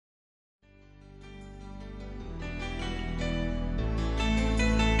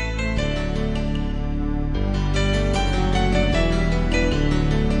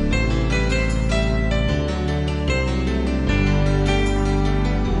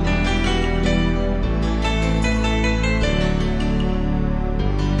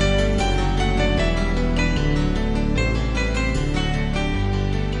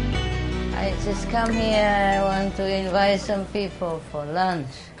come here, I want to invite some people for lunch.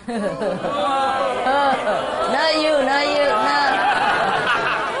 Not you, no.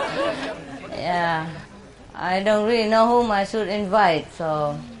 Yeah, I don't really know whom I should invite,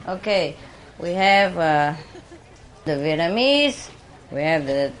 so, okay. We have the Vietnamese, we have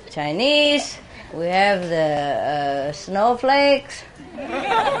the Chinese, we have the snowflakes, we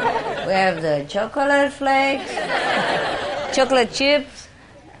have the chocolate flakes, chocolate chips,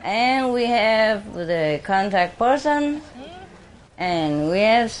 and we have the contact person, and we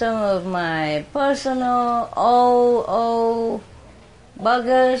have some of my personal old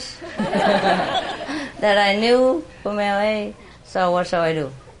buggers that I knew from LA. So what shall I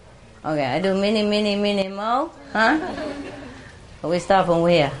do? Okay, I do mini, mo, huh? We start from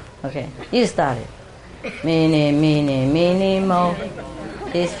where? Okay, you start it. Mini, mo.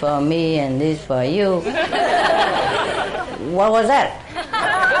 This for me and this for you. What was that?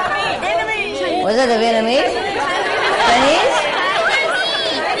 Was it the Vietnamese? Chinese?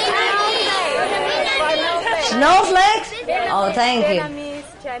 Snowflakes? Oh, thank you.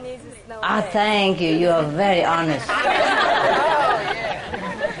 Chinese Ah, thank you. You are very honest.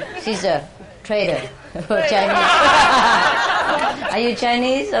 She's a trader for Chinese. Are you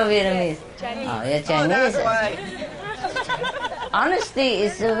Chinese or Vietnamese? Chinese. Oh, you're Chinese. Honesty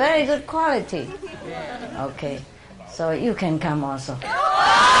is a very good quality. Okay, so you can come also.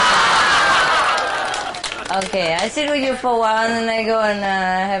 Okay, I sit with you for a while and then I go and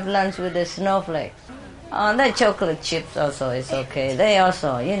have lunch with the snowflakes. Oh, the chocolate chips also is okay. They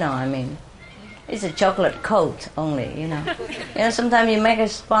also, it's a chocolate coat only, sometimes you make a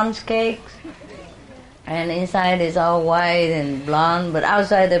sponge cake and inside is all white and blonde, but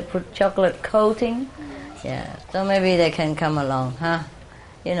outside they put chocolate coating. Yeah, so maybe they can come along, huh?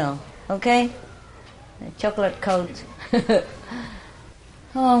 Okay? The chocolate coat.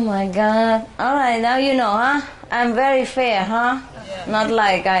 Oh my God. All right, now you know, huh? I'm very fair, huh? Yeah. Not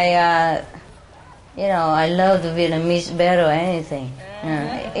like I love the Vietnamese better or anything.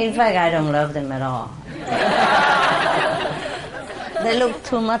 In fact, I don't love them at all. They look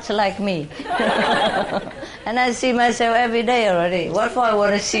too much like me. And I see myself every day already. What for I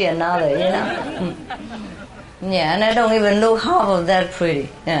want to see another, Yeah, and I don't even look half of that pretty.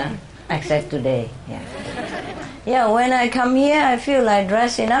 Yeah, except today, yeah. Yeah, when I come here, I feel like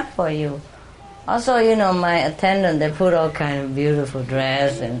dressing up for you. Also, my attendant, they put all kind of beautiful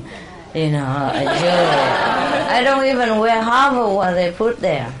dress and, a jewelry. I don't even wear half of what they put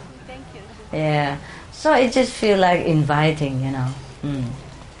there. Thank you. Yeah, so it just feel like inviting,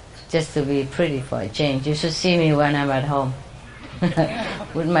 just to be pretty for a change. You should see me when I'm at home.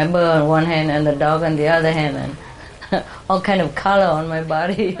 With my bird on one hand and the dog on the other hand and all kind of color on my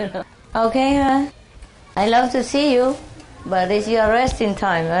body. Okay, I love to see you, but it's your resting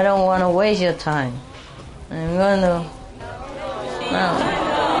time. I don't want to waste your time. I'm going to... No.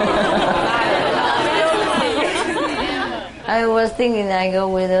 I was thinking I go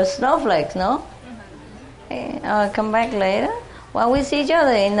with the snowflakes, no? I'll come back later. Well, we see each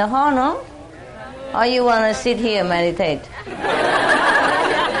other in the hall, no? Or you want to sit here and meditate?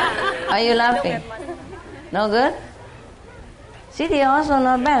 Are you laughing? No good? Sit here also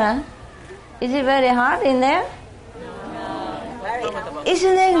not bad, huh? Is it very hot in there?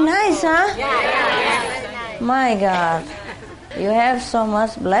 Isn't it nice, huh? My God. You have so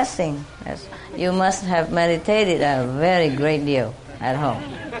much blessing. Yes. You must have meditated a very great deal at home.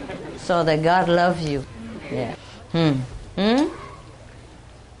 So that God loves you. Yeah.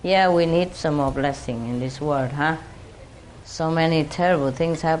 Yeah, we need some more blessing in this world, huh? So many terrible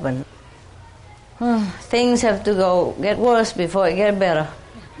things happen. Things have to get worse before it get better.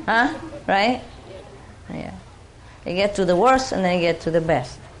 Huh? Right? Yeah. They get to the worst and then get to the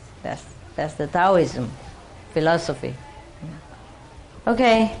best. That's the Taoism philosophy.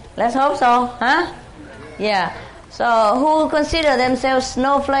 Okay, let's hope so, huh? Yeah. So who consider themselves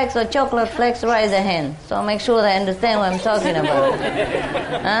snowflakes or chocolate flakes, raise their hand. So make sure they understand what I'm talking about.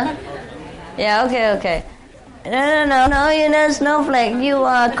 Huh? Yeah, okay. No, you're not snowflake, you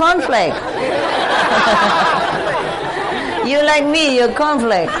are cornflake. You like me, you're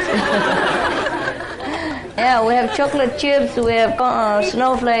cornflake. Yeah, we have chocolate chips, we have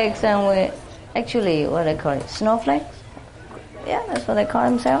snowflakes, and we... Actually, what do they call it? Snowflakes? Yeah, that's what they call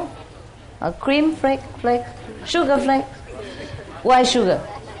themselves. Cream flakes, sugar flakes. Why sugar?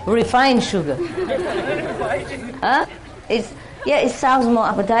 Refined sugar. Huh? It sounds more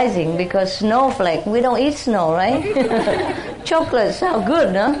appetizing because snowflake, we don't eat snow, right? Chocolate sounds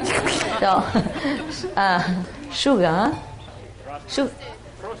good, no? So, sugar, huh?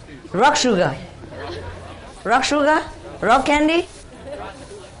 Rock sugar. Rock sugar? Rock candy?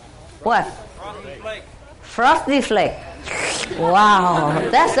 What? Frosty flake. Wow,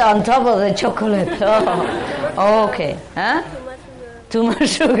 that's on top of the chocolate. Oh, okay. Huh? Too much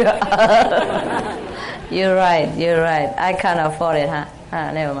sugar. You're right. I can't afford it, huh?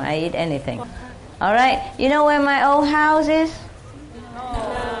 Never mind, I eat anything. All right, you know where my old house is?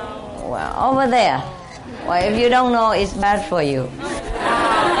 No. Well, over there. Well, if you don't know, it's bad for you.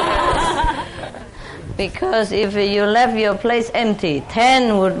 Because if you left your place empty,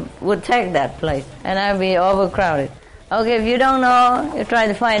 10 would take that place, and I'd be overcrowded. Okay, if you don't know, you try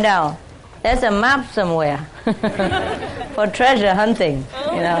to find out. There's a map somewhere for treasure hunting,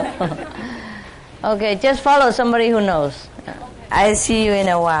 you know. Okay, just follow somebody who knows. I see you in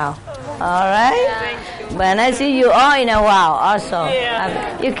a while. All right? When I see you all in a while also.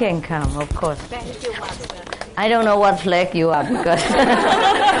 You can come, of course. Thank you, Master. I don't know what flag you are because,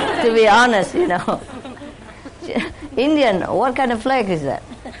 to be honest, you know. Indian, what kind of flag is that?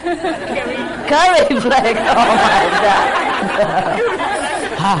 Curry flag. Oh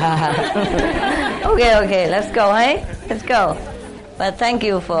my God. Okay, let's go, hey? Let's go. But thank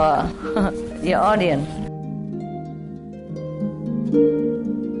you for your audience.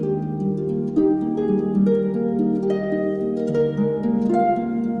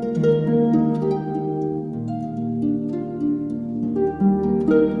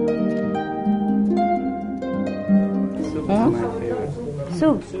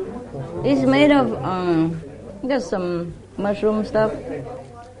 Soup. It's made of just some mushroom stuff.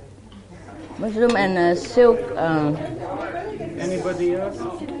 Mushroom and silk. Anybody else?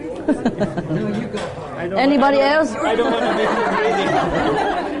 No, you go. Anybody else? I don't want to make you crazy.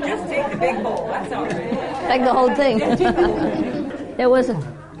 Just take the big bowl. That's all right. Take the whole thing. there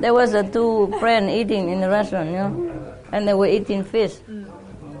was a two friends eating in the restaurant, you know, and they were eating fish.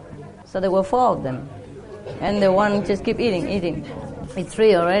 So there were 4 of them. And the one just keep eating. It's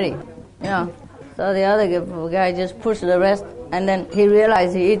 3 already. Yeah. So the other guy just pushed the rest, and then he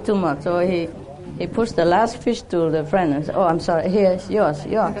realized he ate too much. So he pushed the last fish to the friend and said, "Oh, I'm sorry, here's yours."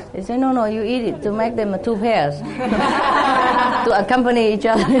 He said, No, you eat it to make them 2 pairs. To accompany each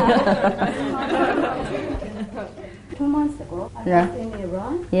other. 2 months ago, I Yeah. was in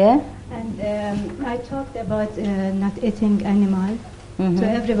Iran, Yeah? and I talked about not eating animal to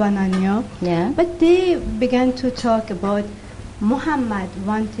everyone I knew. Yeah. But they began to talk about Muhammad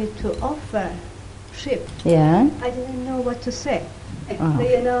wanted to offer sheep. Yeah. I didn't know what to say. Oh.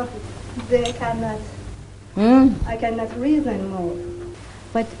 You know, they cannot. I cannot reason more.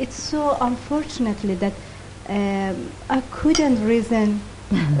 But it's so unfortunately that I couldn't reason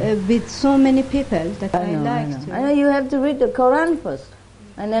with so many people that I like to. I know you have to read the Quran first,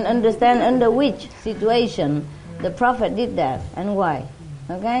 and then understand under which situation the Prophet did that and why.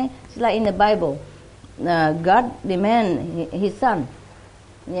 Okay? It's like in the Bible. God demands his son.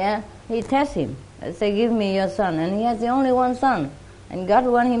 Yeah? He tests him. Say, give me your son. And he has the only one son. And God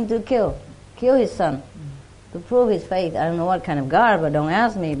wants him to kill his son to prove his faith. I don't know what kind of God, but don't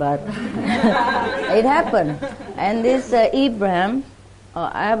ask me, but it happened. And this Abraham,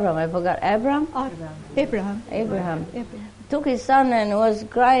 I forgot, Abraham took his son and was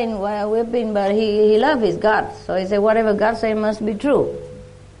crying while weeping, but he loved his God. So he said, whatever God said must be true,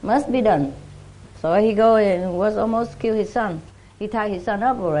 must be done. So he go and was almost kill his son. He tied his son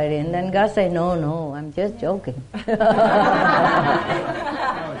up already, and then God said, no, I'm just joking.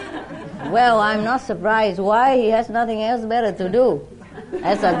 Well, I'm not surprised. Why? He has nothing else better to do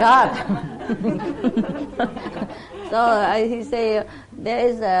as a God. So he say, there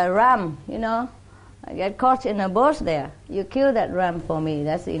is a ram, you know. I get caught in a bush there. You kill that ram for me,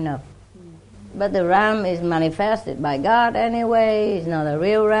 that's enough. But the ram is manifested by God anyway. It's not a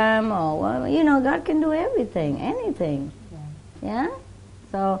real ram, or well, you know, God can do everything, anything. Yeah?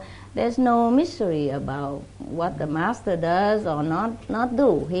 So there's no mystery about what the master does or not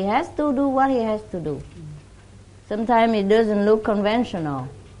do. He has to do what he has to do. Sometimes it doesn't look conventional.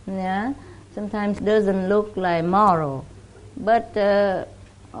 Yeah? Sometimes it doesn't look like moral. But the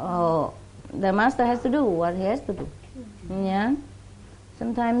master has to do what he has to do. Yeah?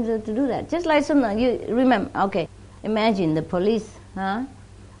 Sometimes to do that. Just like you remember, okay, imagine the police,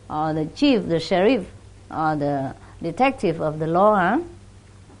 or the chief, the sheriff, or the detective of the law,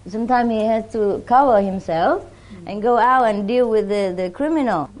 Sometimes he has to cover himself and go out and deal with the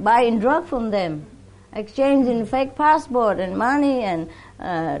criminal, buying drugs from them, exchanging fake passport and money, and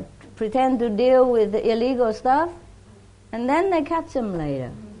pretend to deal with the illegal stuff, and then they catch them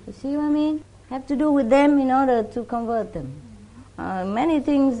later. You see what I mean? Have to do with them in order to convert them. Many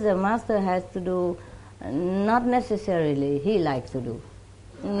things the master has to do, not necessarily he likes to do.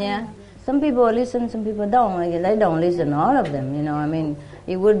 Yeah. Some people listen, some people don't. They don't listen, all of them, you know. I mean,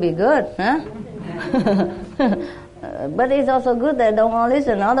 it would be good, huh? But it's also good that don't all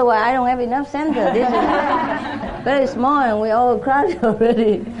listen. Otherwise, I don't have enough center. This is very small, and we all crowded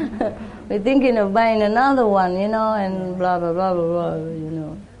already. We're thinking of buying another one, and blah blah blah blah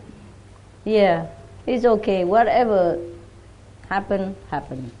blah. Yeah, it's okay. Whatever happened.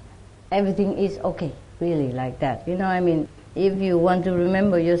 Everything is okay. Really, like that. If you want to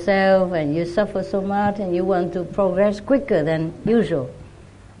remember yourself and you suffer so much and you want to progress quicker than usual,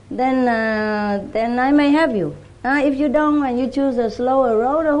 then I may help you. If you don't and you choose a slower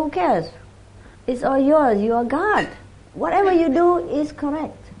road, who cares? It's all yours. You are God. Whatever you do is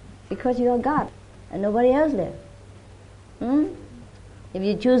correct because you are God and nobody else there. If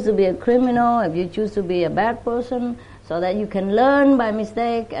you choose to be a criminal, if you choose to be a bad person so that you can learn by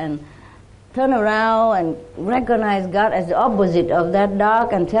mistake and turn around and recognize God as the opposite of that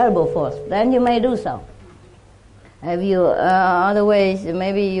dark and terrible force, then you may do so. Have you other ways,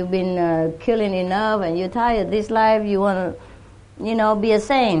 maybe you've been killing enough and you're tired of this life, you want to, be a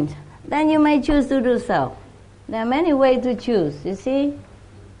saint, then you may choose to do so. There are many ways to choose, you see?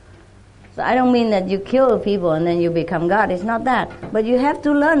 So I don't mean that you kill people and then you become God, it's not that. But you have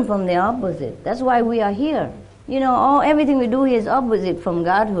to learn from the opposite. That's why we are here. Everything we do here is opposite from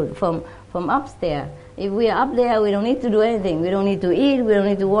Godhood, from upstairs. If we are up there, we don't need to do anything. We don't need to eat, we don't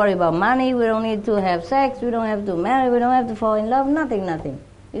need to worry about money, we don't need to have sex, we don't have to marry, we don't have to fall in love, nothing.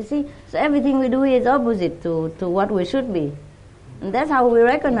 You see? So everything we do here is opposite to what we should be. And that's how we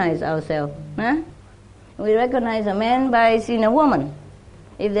recognize ourselves. We recognize a man by seeing a woman.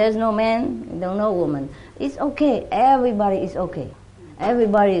 If there's no man, there's no woman. It's okay. Everybody is okay.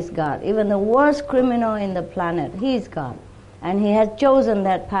 Everybody is God. Even the worst criminal in the planet, he is God. And he has chosen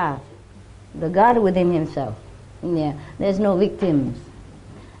that path. The God within himself. Yeah. There's no victims.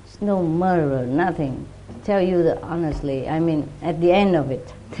 There's no murderer, nothing. Tell you honestly, at the end of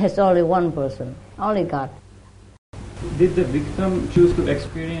it, there's only one person. Only God. Did the victim choose to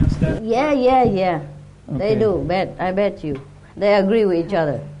experience that? Yeah. Okay. They do. I bet you. They agree with each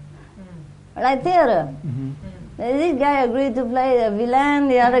other. Like theater. Mm-hmm. This guy agreed to play the villain,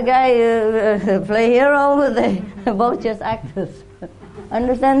 the other guy play hero. They both just actors.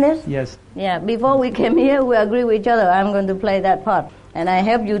 Understand this? Yes. Yeah. Before we came here, we agreed with each other. I'm going to play that part, and I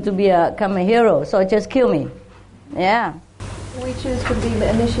help you to become a hero. So just kill me. Yeah. We choose to be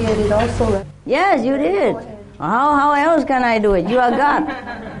initiated also. Yes, you did. How else can I do it? You are God.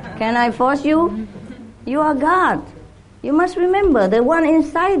 Can I force you? You are God. You must remember the one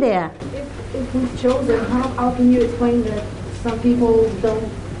inside there. If we chose it, how can you explain that some people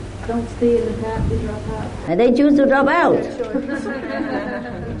don't stay in the path, they drop out? And they choose to drop out.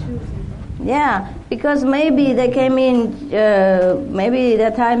 Yeah, because maybe they came in, maybe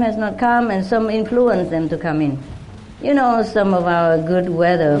their time has not come and some influence them to come in. Some of our good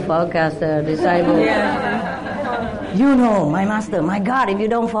weather forecaster disciples. Yeah. My master, my God, if you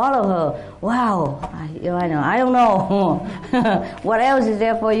don't follow her, wow, I know. I don't know. What else is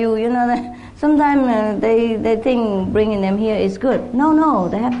there for you? Sometimes they think bringing them here is good. No,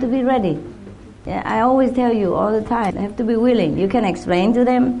 they have to be ready. Yeah, I always tell you all the time, they have to be willing. You can explain to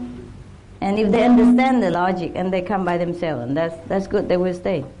them, and if they understand the logic and they come by themselves, and that's good, they will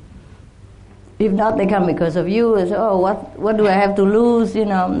stay. If not, they come because of you. And say, what do I have to lose?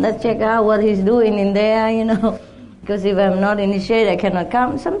 Let's check out what he's doing in there, Because if I'm not initiated, I cannot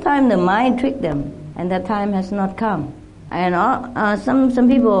come. Sometimes the mind tricks them, and that time has not come. And some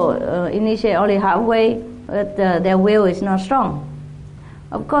people initiate only halfway, but their will is not strong.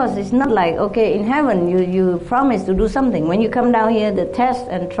 Of course, it's not like, in heaven you promise to do something. When you come down here, the tests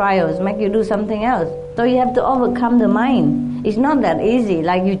and trials make you do something else. So you have to overcome the mind. It's not that easy,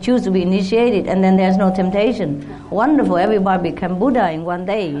 like you choose to be initiated and then there's no temptation. Wonderful, everybody become Buddha in one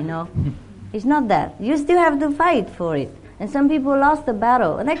day, It's not that. You still have to fight for it. And some people lost the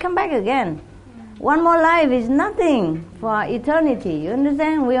battle and they come back again. One more life is nothing for eternity. You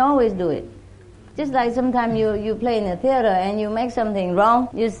understand? We always do it. Just like sometimes you play in a theater and you make something wrong.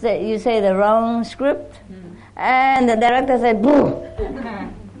 You say the wrong script. And the director said, boom,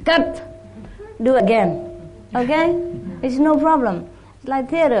 cut, do again. Okay? It's no problem. It's like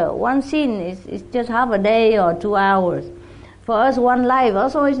theater. One scene is just half a day or 2 hours. For us, one life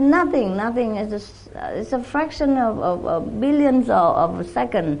also is nothing. Nothing. It's a fraction of billions of a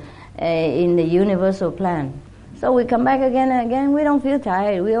second in the universal plan. So we come back again and again. We don't feel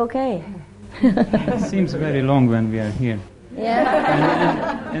tired. We're okay. It seems very long when we are here.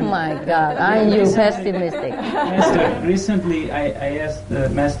 Yeah. My God, aren't you pessimistic? Master, recently I asked the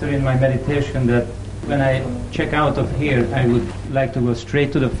Master in my meditation that when I check out of here, I would like to go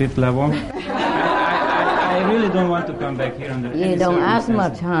straight to the 5th level. I really don't want to come back here on the. You don't ask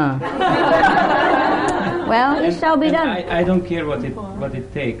much, huh? Well, it shall be And done. I don't care what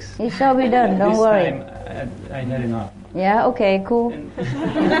it takes. It shall be done. Don't This worry. time I had enough. Yeah. Okay. Cool.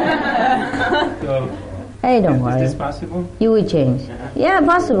 So Hey, don't is worry. this possible? You will change. Yeah,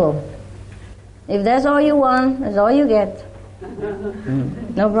 possible. If that's all you want, that's all you get.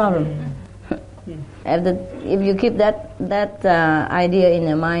 No problem. If you keep that idea in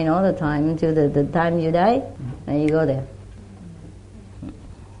your mind all the time until the time you die, then you go there.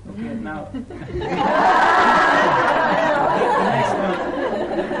 Okay, now the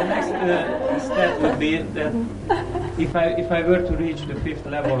next step would be that if I were to reach the 5th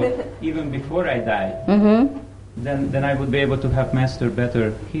level even before I die, then I would be able to have master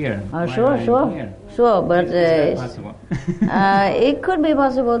better here. Oh, while sure, I'm sure. here. Sure, but Is that possible? it could be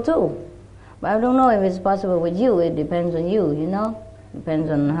possible too. But I don't know if it's possible with you. It depends on you, you know? Depends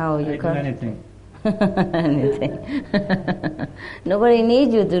on how you I do come. anything. Anything. Nobody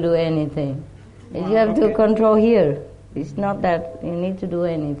needs you to do anything. You have to control here. It's not that you need to do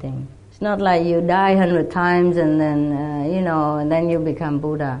anything. It's not like you die 100 times and then, and then you become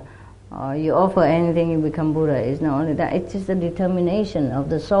Buddha. Or you offer anything, you become Buddha. It's not only that. It's just a determination of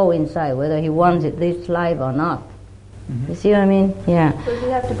the soul inside, whether he wants it this life or not. You see what I mean? Yeah. So do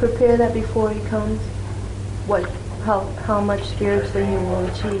you have to prepare that before he comes? How much spiritually he will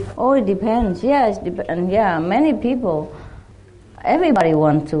achieve? Oh, it depends. Yes, and yeah, many people, everybody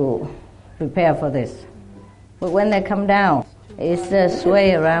wants to prepare for this. But when they come down, it's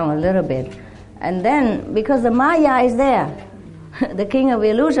sway around a little bit. And then, because the Maya is there, the king of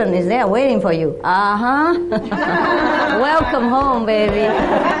illusion is there waiting for you. Welcome home, baby.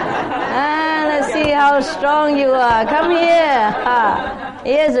 Let's see how strong you are. Come here.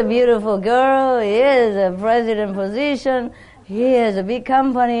 Here's a beautiful girl. Here's a president position. Here's a big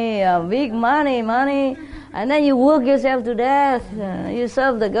company, big money. And then you work yourself to death. You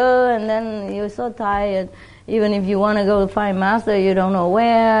serve the girl, and then you're so tired. Even if you want to go find master, you don't know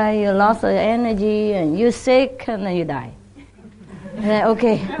where. You lost the energy, and you're sick, and then you die.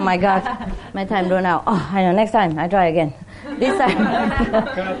 Okay, my God, my time run out. Oh, I know, next time, I try again. This time.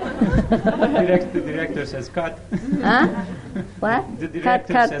 The director says cut. Huh? What? The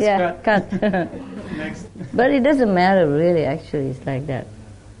director says cut. Next. But it doesn't matter really, actually, it's like that.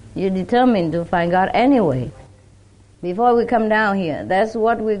 You're determined to find God anyway. Before we come down here, that's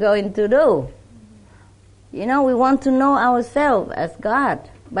what we're going to do. We want to know ourselves as God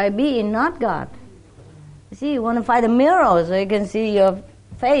by being not God. You see, you want to find a mirror so you can see your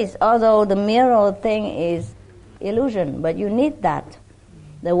face, although the mirror thing is illusion, but you need that.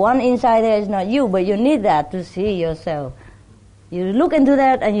 The one inside there is not you, but you need that to see yourself. You look into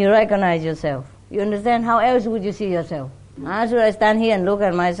that and you recognize yourself. You understand? How else would you see yourself? Should I stand here and look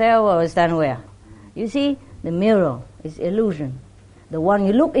at myself or stand where? You see, the mirror is illusion. The one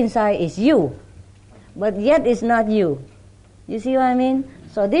you look inside is you, but yet it's not you. You see what I mean?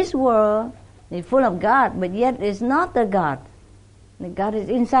 So this world is full of God, but yet it's not the God. The God is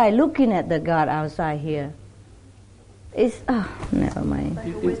inside looking at the God outside here. Never mind.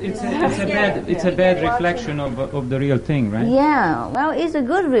 It's a bad reflection of the real thing, right? Yeah, well, it's a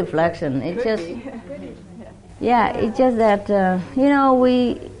good reflection. It's just that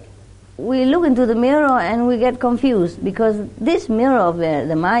we look into the mirror and we get confused because this mirror of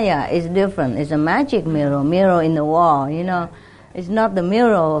the Maya is different. It's a magic mirror in the wall. It's not the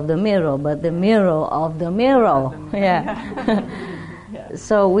mirror of the mirror, but the mirror of the mirror. Yeah.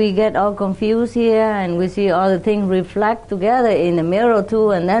 So we get all confused here, and we see all the things reflect together in the mirror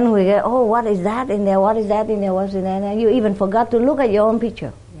too, and then we get, what is that in there? What is that in there? What's in there? And you even forgot to look at your own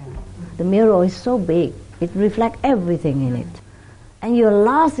picture. Yeah. The mirror is so big; it reflects everything in it, and you're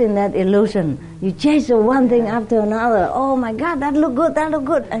lost in that illusion. You chase one thing after another. Oh my God, that look good,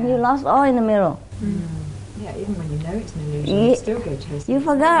 and you lost all in the mirror. Yeah, even when you know it's an illusion, you still go chasing. You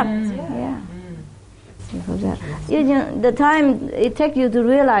forgot. Yeah. The time it takes you to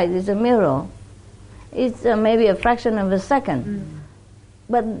realize it's a mirror, it's maybe a fraction of a second.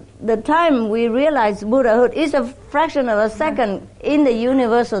 But the time we realize Buddhahood is a fraction of a second in the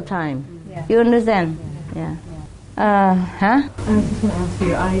universal time. Yeah. You understand? Yeah. I just want to ask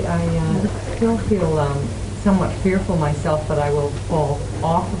you, I still feel somewhat fearful myself that I will fall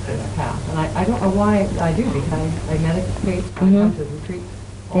off of this path. And I don't know why I do, because I meditate, I come to retreat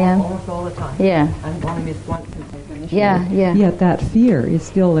almost all the time. Yeah. I've only missed once since I've been Yeah. Yet that fear is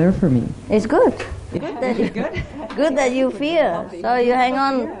still there for me. It's good. Good that you fear. So you hang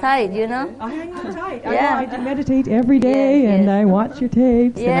on tight, I hang on tight. Yeah. I do meditate every day, Yes, and yes. I watch your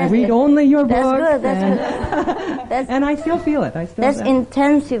tapes, and I Yes, read yes. only your That's books. good. That's good. And I still feel it. That's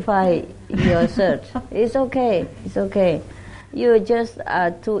intensify your search. It's okay. You just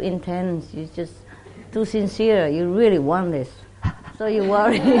are too intense. You just too sincere. You really want this, so you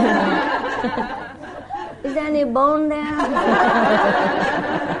worry. Is there any bone there?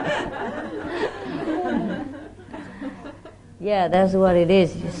 Yeah, that's what it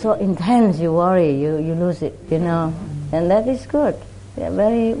is. You're so intense, you worry, you lose it, and that is good. They're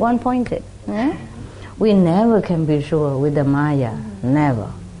very one-pointed. Yeah? We never can be sure with the Maya,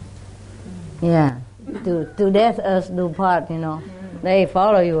 never. Yeah, to death us do part, They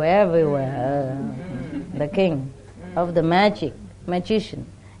follow you everywhere. The king of the magician,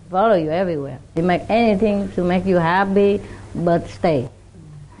 follow you everywhere. They make anything to make you happy, but stay.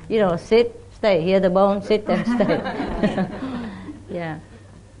 Sit, stay. Hear the bone, sit and stay. Yeah.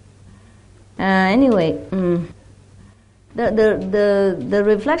 Anyway, the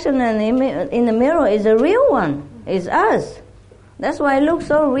reflection in the mirror is a real one. It's us. That's why it looks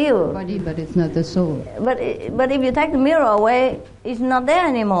so real. Body, but it's not the soul. But if you take the mirror away, it's not there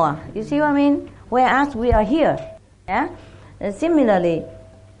anymore. You see what I mean? Whereas we are here. Yeah. Similarly,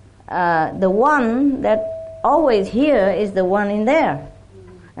 the one that always here is the one in there.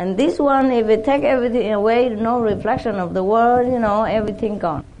 And this one, if we take everything away, no reflection of the world, everything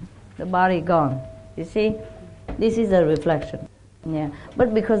gone. The body gone. You see? This is a reflection. Yeah.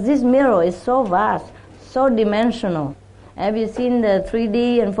 But because this mirror is so vast, so dimensional. Have you seen the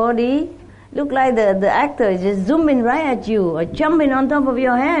 3D and 4D? Look like the actor is just zooming right at you or jumping on top of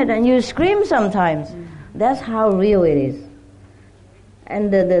your head and you scream sometimes. That's how real it is.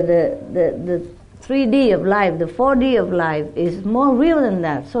 And the 3D of life, the 4D of life is more real than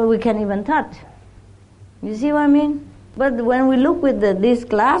that, so we can even touch. You see what I mean? But when we look with these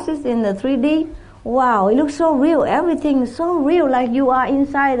glasses in the 3D, wow, it looks so real. Everything is so real, like you are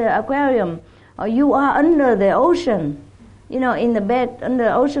inside the aquarium or you are under the ocean, in the bed, under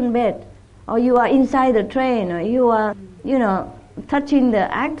the ocean bed, or you are inside the train, or you are, touching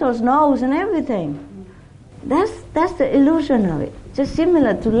the actor's nose and everything. That's the illusion of it. Just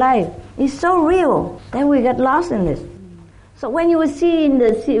similar to life. It's so real that we get lost in this. So when you see in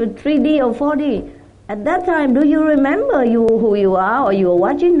the 3D or 4D, at that time, do you remember who you are or you are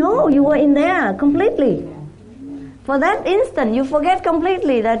watching? No, you were in there completely. For that instant, you forget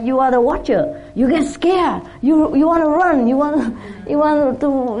completely that you are the watcher. You get scared. You want to run. You want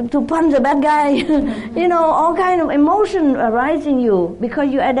to punch the bad guy. All kind of emotion arise in you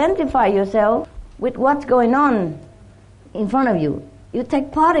because you identify yourself with what's going on in front of you. You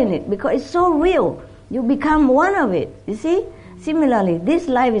take part in it because it's so real. You become one of it. You see? Similarly, this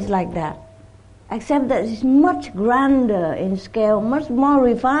life is like that. Except that it's much grander in scale, much more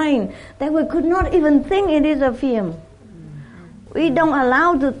refined, that we could not even think it is a film. We're not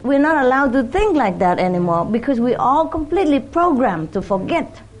allowed to think like that anymore because we all completely programmed to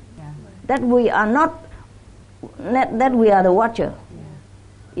forget that we are that we are the watcher.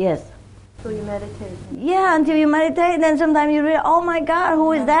 Yes. So you meditate. Yeah, until you meditate, then sometimes you realize, oh my God,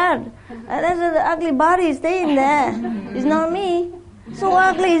 who is that? That's the ugly body staying there. It's not me. So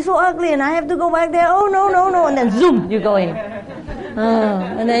ugly, and I have to go back there. Oh no, and then zoom, you go in.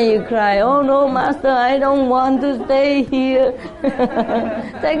 And then you cry, oh no, Master, I don't want to stay here.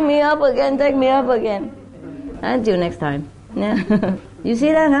 Take me up again. Until next time. Yeah. You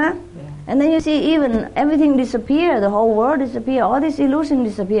see that, huh? And then you see even everything disappear, the whole world disappear, all this illusion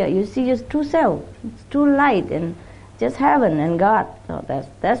disappear. You see just true self, true light, and just heaven and God. So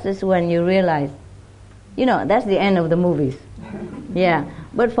that's just when you realize, that's the end of the movies. Yeah,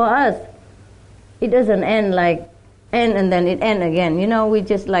 but for us, it doesn't end and then it end again. We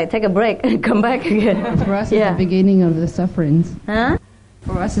just take a break and come back again. For us, it's the beginning of the sufferings. Huh?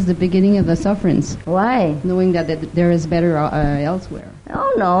 For us, it's the beginning of the sufferings. Why? Knowing that there is better elsewhere.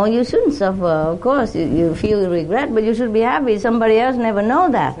 Oh no, you shouldn't suffer. Of course, you feel regret, but you should be happy. Somebody else never know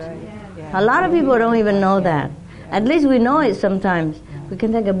that. A lot of people don't even know that. At least we know it sometimes. We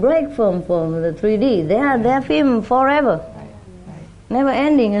can take a break from the 3D. They're film forever. Never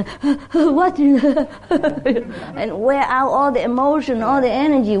ending. What? And wear out all the emotion, all the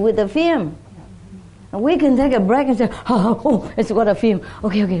energy with the film. And we can take a break and say, oh, it's what a film.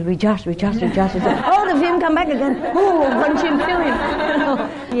 Okay, recharge. Oh, the film come back again. Oh, punching film.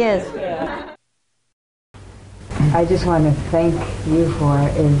 Yes. I just want to thank you for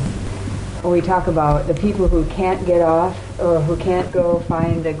is when we talk about the people who can't get off or who can't go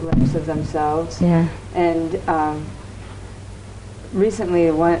find a glimpse of themselves. Yeah. And recently,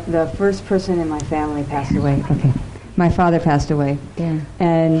 the first person in my family passed away. Okay. My father passed away. Yeah.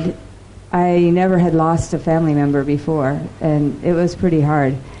 And I never had lost a family member before, and it was pretty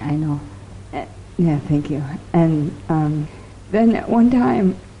hard. I know. Yeah, thank you. And then at one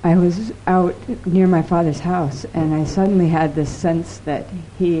time, I was out near my father's house, and I suddenly had this sense that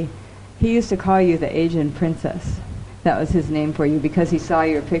he he used to call you the Asian princess. That was his name for you because he saw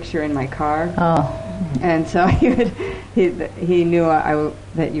your picture in my car. Oh. And so he knew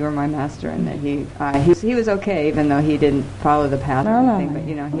that you were my master, and that he was okay, even though he didn't follow the path or anything. But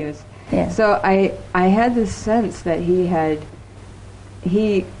he was. Yeah. So I had this sense that he's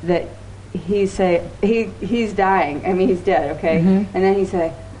dying. I mean, he's dead. Okay. Mm-hmm. And then he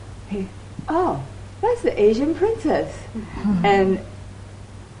said, "Oh, that's the Asian princess," and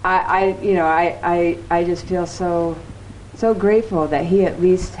I just feel so grateful that he at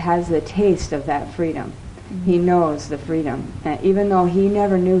least has the taste of that freedom. He knows the freedom, and even though he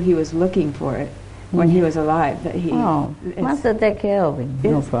never knew he was looking for it when he was alive. That he Master take care of him.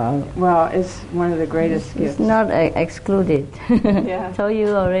 No problem. Well, it's one of the greatest gifts. It's not excluded. Yeah. Told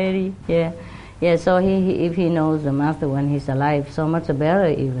you already. Yeah, yeah. So if he knows the Master when he's alive, so much better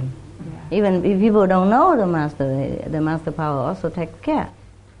even. Yeah. Even if people don't know the Master power also take care.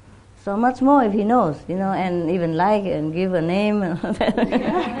 So much more if he knows, and even like and give a name.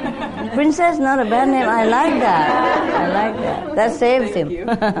 Princess, not a bad name. I like that. That saves him. Yeah.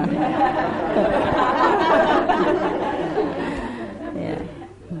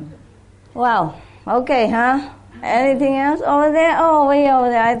 Wow. Okay, huh? Anything else over there? Oh, way over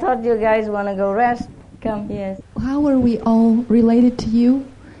there. I thought you guys want to go rest. Come, yes. How are we all related to you?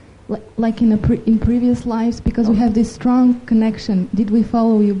 Like in previous lives, because we have this strong connection. Did we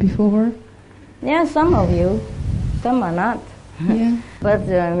follow you before? Yeah, some of you. Some are not. Yeah. But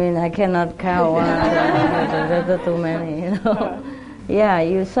I cannot count one. There's too many,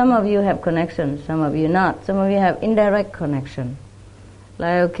 Yeah, some of you have connections, some of you not. Some of you have indirect connection.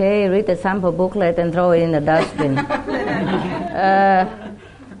 Like, okay, read the sample booklet and throw it in the dustbin.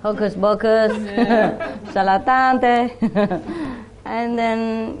 Hocus pocus, salatante. And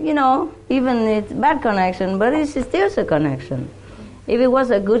then, even it's bad connection, but it's still a connection. If it was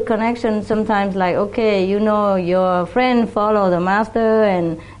a good connection, sometimes like, okay, your friend follow the Master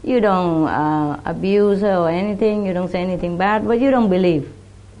and you don't abuse her or anything, you don't say anything bad, but you don't believe.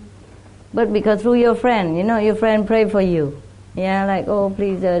 But because through your friend, your friend pray for you. Yeah, like, oh,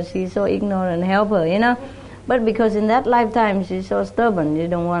 please, she's so ignorant, help her, But because in that lifetime she's so stubborn, you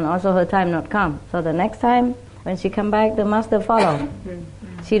don't want also her time not come. So the next time, when she come back, the Master follow.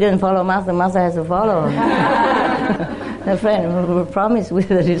 She didn't follow Master, Master has to follow her. The friend will promise with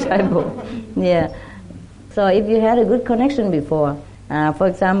the disciple. Yeah. So if you had a good connection before, for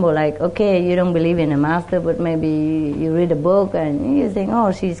example, like, okay, you don't believe in a Master, but maybe you read a book and you think,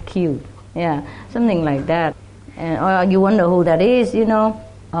 oh, she's cute. Yeah, something like that. Or you wonder who that is,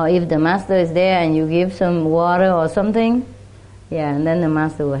 Or if the Master is there and you give some water or something, yeah, and then the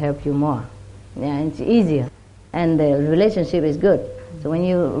Master will help you more. Yeah, it's easier. And the relationship is good. So when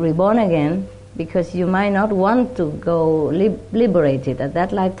you reborn again, because you might not want to go liberated at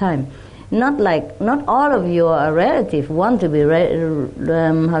that lifetime, not all of your relatives want to be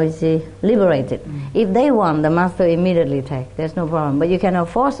liberated. If they want, the Master immediately take. There's no problem. But you cannot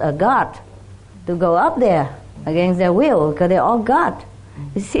force a God to go up there against their will, because they're all God.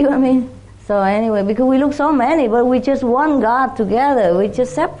 You see what I mean? So anyway, because we look so many, but we just one God together. We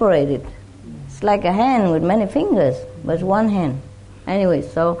just separated. Like a hand with many fingers, but it's one hand. Anyway,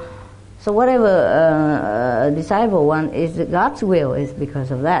 so whatever a disciple wants is God's will, is because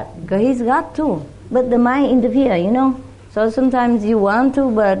of that. Because He's God too. But the mind interferes, So sometimes you want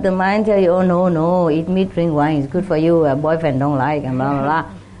to, but the mind tells you, oh no, eat meat, drink wine, it's good for you, a boyfriend don't like, and blah, blah, blah.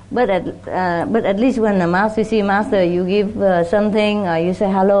 But at least when the Master, you give something, or you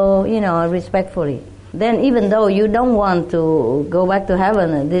say hello, respectfully. Then even though you don't want to go back to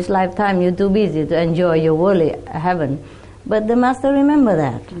heaven this lifetime, you're too busy to enjoy your worldly heaven. But the Master remember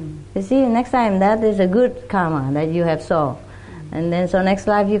that. You see, next time that is a good karma that you have saw. And then so next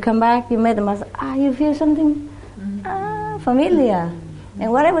life you come back, you met the Master, you feel something familiar.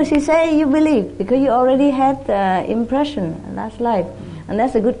 And whatever she say, you believe, because you already had impression last life. And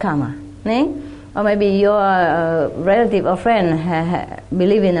that's a good karma. Or maybe your relative or friend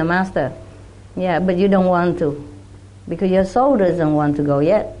believe in a Master. Yeah, but you don't want to, because your soul doesn't want to go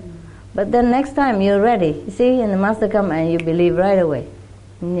yet. But then next time you're ready, you see, and the Master come and you believe right away.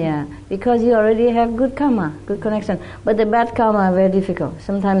 Yeah, because you already have good karma, good connection. But the bad karma are very difficult.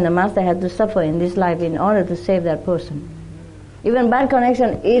 Sometimes the Master had to suffer in this life in order to save that person. Even bad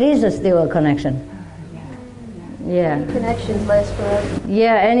connection, it is still a connection. Yeah. Any connections last forever.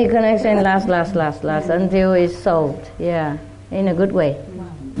 Yeah, any connection lasts until it's solved. Yeah, in a good way.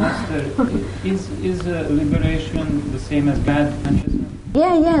 Master, is liberation the same as bad consciousness?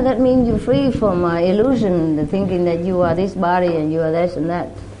 Yeah, that means you're free from illusion, the thinking that you are this body and you are this and that.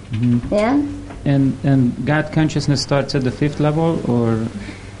 Mm-hmm. Yeah? And God consciousness starts at the 5th level, or?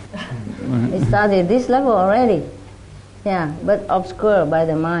 It started this level already. Yeah, but obscured by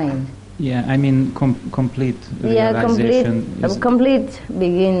the mind. Yeah, I mean complete realization. Complete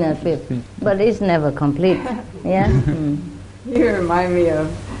begin at fifth, but it's never complete. Yeah. You remind me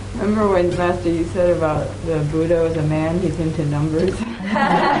of. Remember when Master you said about the Buddha was a man? He's into numbers.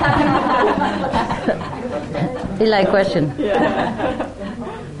 You like question? Yeah.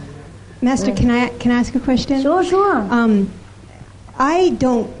 Master, can I ask a question? Sure. I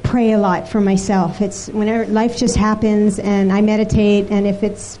don't pray a lot for myself. It's whenever life just happens, and I meditate, and if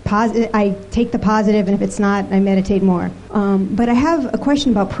it's positive, I take the positive, and if it's not, I meditate more. But I have a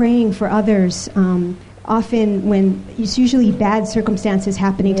question about praying for others. Often when it's usually bad circumstances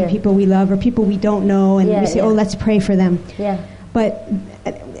happening to people we love or people we don't know, and we say, oh, let's pray for them. Yeah. But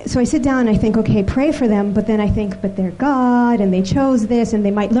so I sit down and I think, okay, pray for them, but then I think, but they're God and they chose this and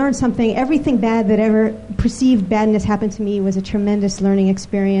they might learn something. Everything bad that ever perceived badness happened to me was a tremendous learning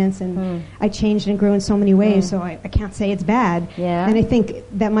experience, and I changed and grew in so many ways, so I can't say it's bad. Yeah. And I think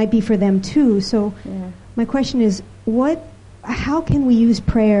that might be for them too. So my question is, how can we use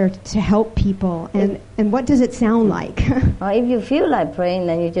prayer to help people, and what does it sound like? Well, if you feel like praying,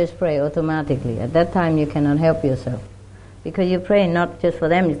 then you just pray automatically. At that time, you cannot help yourself. Because you pray not just for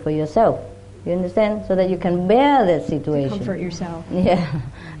them, it's for yourself. You understand? So that you can bear that situation. To comfort yourself. Yeah.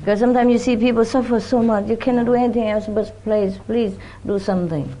 Because sometimes you see people suffer so much, you cannot do anything else but please do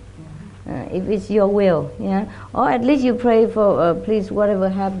something. If it's your will, yeah? Or at least you pray for, please, whatever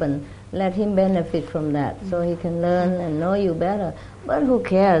happened, let him benefit from that so he can learn and know you better. But who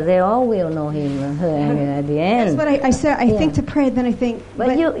cares? They all will know him or her at the end. That's what I said. I think to pray, then I think,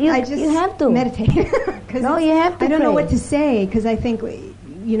 but you have to meditate. No, you have to. I don't know what to say because I think,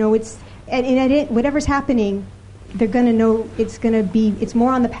 it's and whatever's happening, they're going to know it's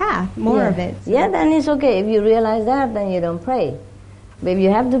more on the path, more of it. So. Yeah, then it's okay. If you realize that, then you don't pray. But if you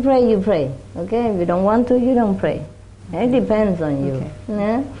have to pray, you pray. Okay? If you don't want to, you don't pray. It depends on you. Okay.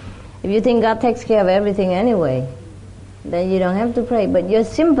 Yeah? If you think God takes care of everything anyway, then you don't have to pray. But your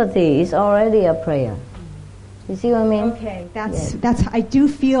sympathy is already a prayer. You see what I mean? Okay, that's. I do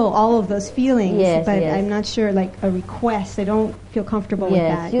feel all of those feelings, but I'm not sure. Like a request, I don't feel comfortable with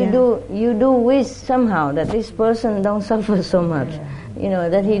that. You do wish somehow that this person don't suffer so much.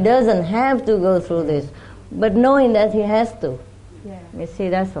 That he doesn't have to go through this, but knowing that he has to. You see,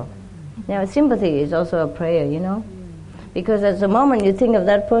 that's all. Now, sympathy is also a prayer. Because at the moment you think of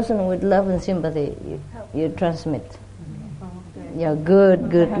that person with love and sympathy, you transmit. Your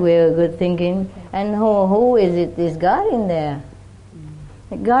goodwill, good thinking. And who is it? Is God in there?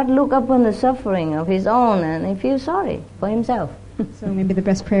 God look upon the suffering of his own and he feels sorry for himself. So maybe the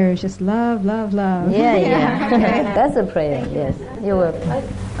best prayer is just love, love, love. Yeah. That's a prayer, yes. You're welcome.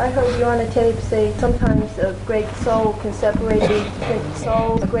 I heard you on a tape say sometimes a great soul can separate different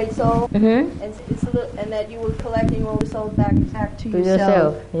souls, a great soul, and that you were collecting all the souls back to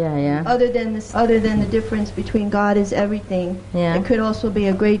yourself. Yeah. Other than the difference between God is everything, it could also be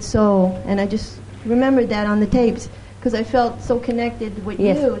a great soul. And I just remembered that on the tapes because I felt so connected with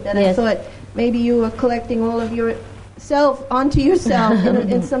you that I thought maybe you were collecting all of your self onto yourself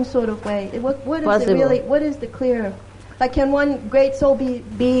in some sort of way. What is it really? What is the clear? Like, can one great soul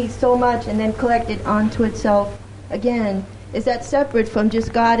be so much and then collect it onto itself again? Is that separate from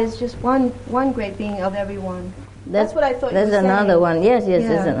just God is just one great being of everyone? That's what I thought. That's another one. Yes.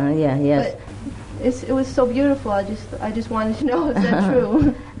 But it was so beautiful. I just wanted to know, is that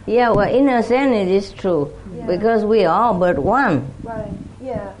true? Yeah. Well, in a sense, it is true because we are all but one. Right.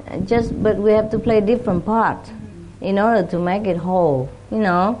 Yeah. But we have to play different parts. In order to make it whole,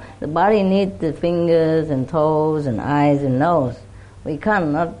 the body needs the fingers and toes and eyes and nose.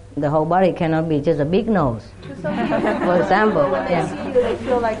 The whole body cannot be just a big nose. For example, when they see you, they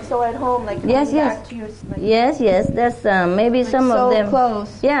feel like so at home, like back to your. Yes. That's maybe some of them. So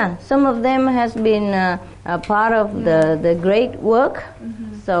close. Yeah, some of them has been a part of the great work.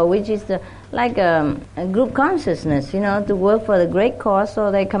 So which is like a group consciousness, to work for the great cause. So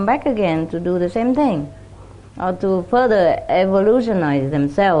they come back again to do the same thing. Or to further evolutionize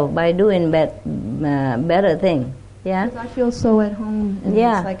themselves by doing better things. Yeah? Because I feel so at home. And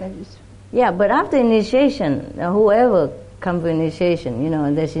it's like I just... Yeah, but after initiation, whoever comes to initiation,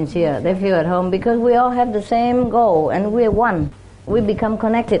 they're sincere, they feel at home because we all have the same goal and we're one. We become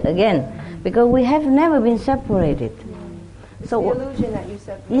connected again because we have never been separated. It's the illusion that you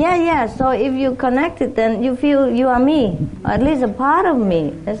separate. Yeah. So if you connected, then you feel you are me, or at least a part of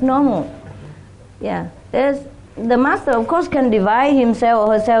me. That's normal. Yeah. The master, of course, can divide himself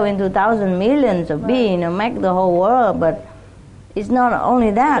or herself into thousands, millions of beings and make the whole world, but it's not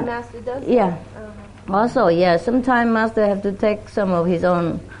only that. The master does that? Yeah. Also, sometimes master have to take some of his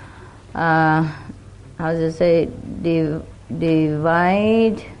own how to say,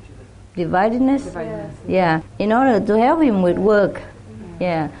 dividedness? Yeah, in order to help him with work.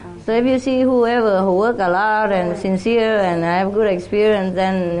 Yeah. So if you see whoever who work a lot and sincere and have good experience,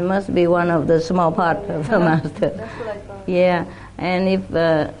 then it must be one of the small part of the master. That's what I thought. Yeah. And if,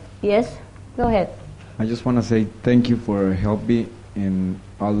 yes, go ahead. I just want to say thank you for helping me in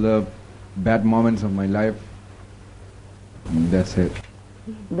all the bad moments of my life. And that's it.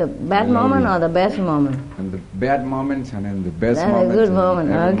 The bad moment or the best moment? And the bad moments and then the best That's moments. That's a good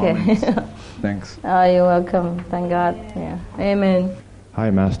moment. Okay. Thanks. Oh, you're welcome. Thank God. Yeah. Amen. Hi,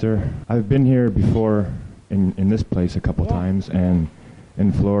 Master. I've been here before in this place a couple times, and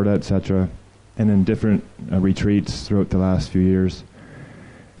in Florida, etc., and in different retreats throughout the last few years.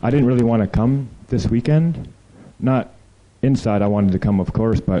 I didn't really want to come this weekend. Not inside, I wanted to come, of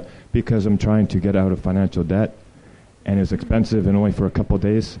course, but because I'm trying to get out of financial debt, and it's expensive and only for a couple of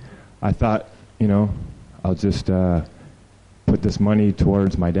days, I thought, I'll just put this money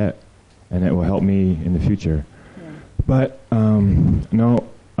towards my debt, and it will help me in the future. But, no,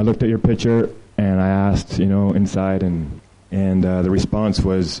 I looked at your picture, and I asked, inside, and the response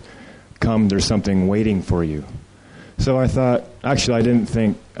was, come, there's something waiting for you. So I thought, actually, I didn't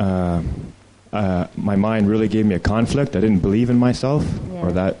think, my mind really gave me a conflict. I didn't believe in myself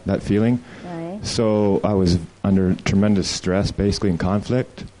or that feeling. Right. So I was under tremendous stress, basically, in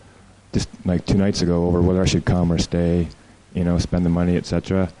conflict, just like 2 nights ago, over whether I should come or stay, spend the money,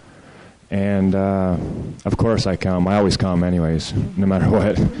 etc. And, of course I come. I always come anyways, no matter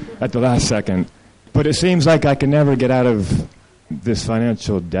what, at the last second. But it seems like I can never get out of this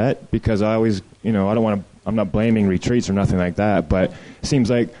financial debt because I always, I'm not blaming retreats or nothing like that, but it seems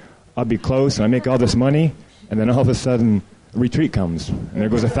like I'll be close and I make all this money, and then all of a sudden a retreat comes, and there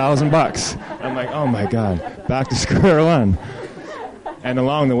goes $1,000. I'm like, oh my God, back to square one. And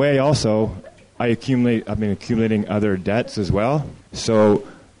along the way also, I've been accumulating other debts as well. So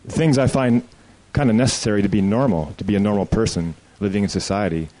things I find kind of necessary to be normal, to be a normal person living in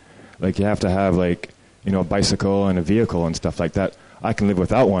society. Like you have to have a bicycle and a vehicle and stuff like that. I can live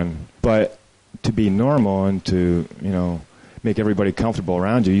without one, but to be normal and to, make everybody comfortable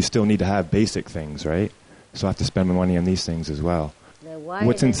around you, you still need to have basic things, right? So I have to spend my money on these things as well.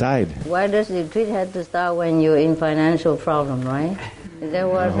 What's inside? Why does the retreat have to start when you're in financial problem, right? Is that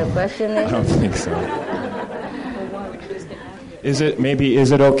what the question is? I don't think so. Is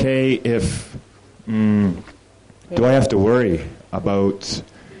it okay if, do I have to worry about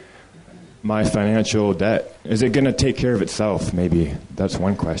my financial debt? Is it going to take care of itself, maybe? That's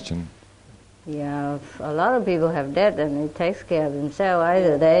one question. Yeah, a lot of people have debt and it takes care of themselves.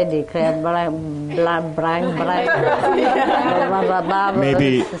 Either they declare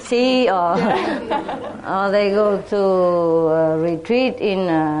maybe see, or they go to a retreat in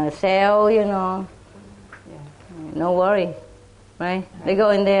a cell, no worry, right? They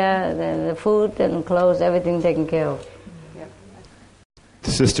go in there, the food and clothes, everything taken care of.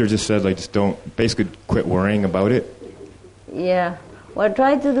 The sister just said, just don't, basically quit worrying about it. Yeah. Well,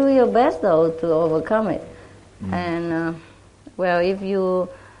 try to do your best, though, to overcome it. And, if you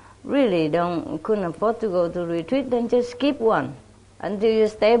really couldn't afford to go to retreat, then just skip one until you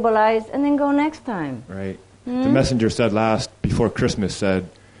stabilize and then go next time. Right. The messenger said before Christmas, I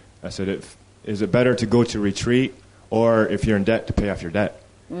said, is it better to go to retreat or if you're in debt to pay off your debt?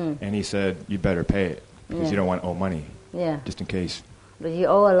 And he said, you better pay it because you don't want to owe money. Yeah. Just in case. But you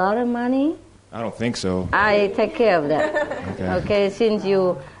owe a lot of money? I don't think so. I take care of that. Okay, since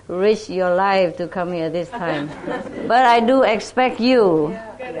you risked your life to come here this time. But I do expect you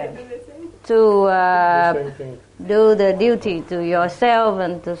to do the duty to yourself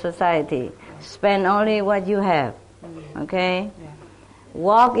and to society. Spend only what you have. Okay?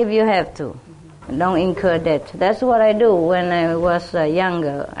 Walk if you have to. Don't incur debt. That's what I do when I was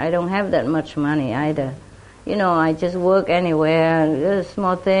younger. I don't have that much money either. I just work anywhere, a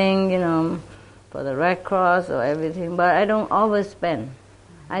small thing, for the Red Cross or everything, but I don't overspend.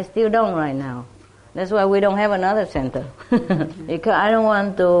 I still don't right now. That's why we don't have another center. Because I don't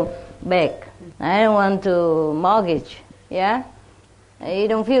want to beg. I don't want to mortgage. Yeah? You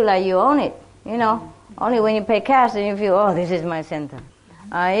don't feel like you own it, Only when you pay cash then you feel, oh, this is my center.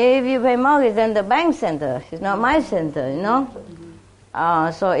 If you pay mortgage, then the bank center. It's not my center,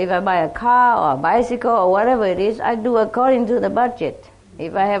 So if I buy a car or a bicycle or whatever it is, I do according to the budget.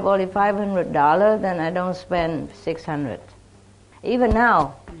 If I have only $500, then I don't spend $600. Even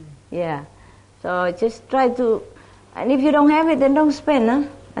now, yeah. So just try to, and if you don't have it, then don't spend, huh?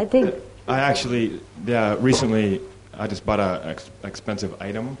 I think. I actually, recently I just bought an expensive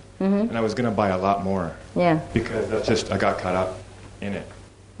item, and I was going to buy a lot more. Yeah. Because I got caught up in it.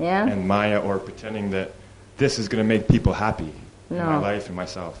 and Maya, or pretending that this is going to make people happy in my life and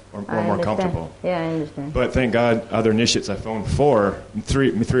myself, or more comfortable. Yeah, I understand. But thank God, other initiates, I found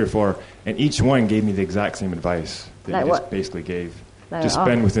three or four, and each one gave me the exact same advice that like you just what? basically gave. Like just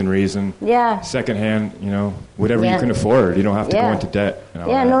spend within reason. Yeah. Secondhand, whatever you can afford. You don't have to go into debt. And all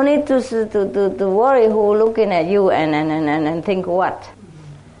that. No need to worry who looking at you and think what.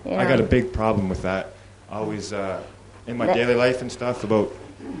 I got a big problem with that. Always in my daily life and stuff, about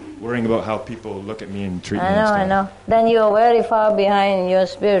worrying about how people look at me and treat me and stuff. I know. Then you are very far behind your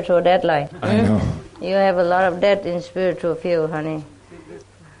spiritual deadline. I know. You have a lot of debt in spiritual field, honey.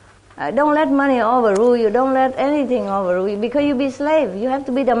 Don't let money overrule you. Don't let anything overrule you, because you be slave. You have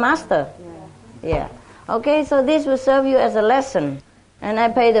to be the master. Yeah. Okay, so this will serve you as a lesson, and I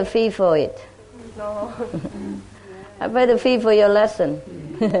pay the fee for it. No. I pay the fee for your lesson.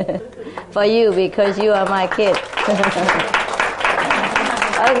 For you, because you are my kid.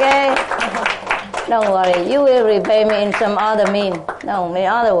 Okay? Don't worry. You will repay me in some other mean. No, in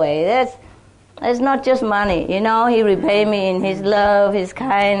other way. It's not just money. He repay me in his love, his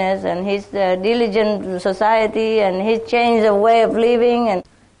kindness, and his diligent society, and his change of way of living, and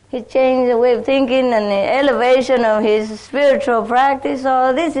his change of way of thinking, and the elevation of his spiritual practice.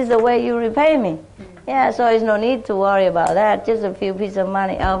 So this is the way you repay me. Yeah, so there's no need to worry about that. Just a few pieces of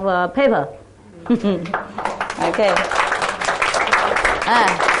money, of paper. Okay.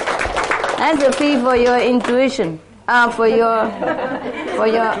 That's a fee for your intuition. For your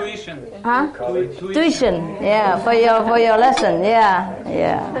tuition. Huh? Tuition. Yeah, for your lesson. Yeah.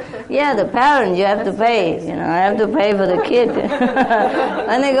 The parent you have to pay. I have to pay for the kid.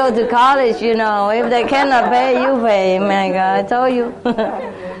 When they go to college, if they cannot pay, you pay. My God, I told you.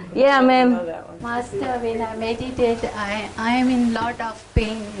 Yeah, ma'am. Master, when I meditate, I am in lot of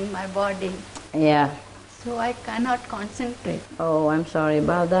pain in my body. Yeah. So I cannot concentrate. Oh, I'm sorry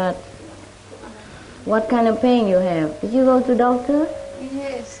about that. What kind of pain you have? Did you go to doctor?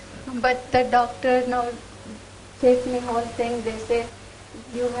 Yes, but the doctor now checked me whole thing. They say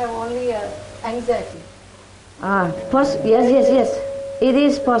you have only anxiety. Yes. It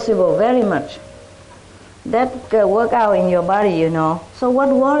is possible, very much. That work out in your body, So what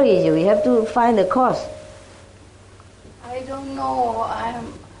worries you? You have to find the cause. I don't know.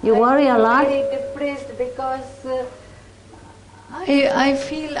 You worry a lot? I'm very depressed because I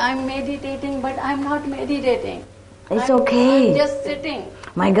feel I'm meditating, but I'm not meditating. It's okay. I'm just sitting.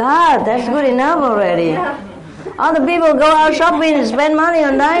 My God, that's good enough already. Other people go out shopping and spend money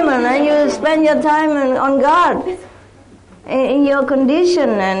on diamond, and you spend your time on God. In your condition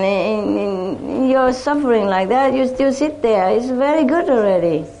and in your suffering like that, you still sit there. It's very good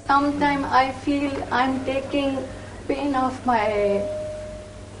already. Sometimes I feel I'm taking pain of my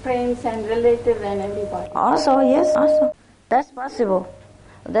friends and relatives and everybody. Also, yes, also. That's possible.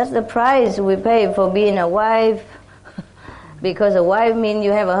 That's the price we pay for being a wife. Because a wife means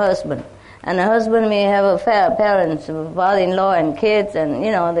you have a husband. And a husband may have a parents, father-in-law and kids, and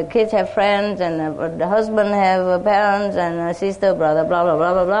the kids have friends, and the husband have parents and a sister, brother, blah, blah,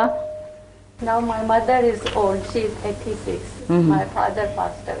 blah, blah, blah. Now my mother is old, she's 86. Mm-hmm. My father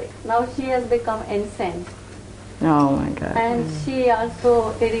passed away. Now she has become insane. Oh my God. And she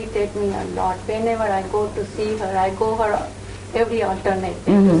also irritates me a lot. Whenever I go to see her, I go her every alternate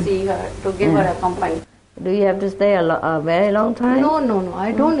day to see her, to give her a company. Do you have to stay a very long time? No.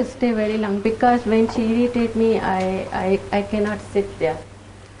 I don't stay very long, because when she irritates me, I cannot sit there.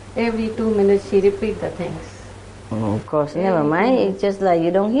 Every 2 minutes she repeats the things. Oh, of course, never mind. It's just like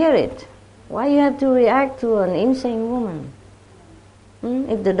you don't hear it. Why you have to react to an insane woman?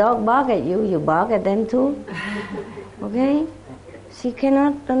 If the dog bark at you, you bark at them too. Okay? She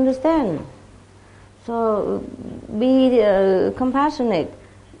cannot understand. So be compassionate.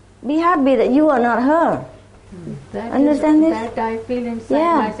 Be happy that you are not her. Understand this? That I feel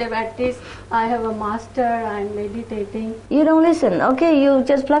inside myself. At least I have a master, I'm meditating. You don't listen. Okay, you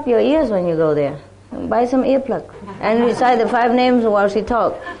just plug your ears when you go there. Buy some earplug. And recite the 5 names while she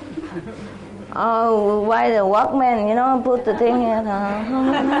talks. Oh, why the Walkman, put the thing in.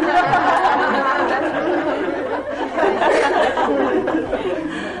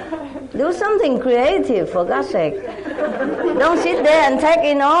 Do something creative, for God's sake. Don't sit there and take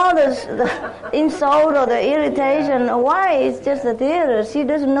in all the insult or the irritation. Why? It's just a theater. She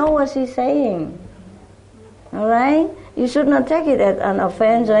doesn't know what she's saying. All right? You should not take it as an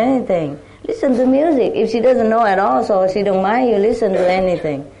offense or anything. Listen to music. If she doesn't know at all, so she don't mind you listen to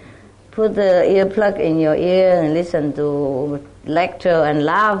anything. Put the earplug in your ear and listen to lecture and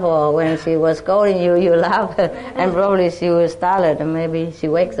laugh, or when she was scolding you, you laugh, and probably she will startle and maybe she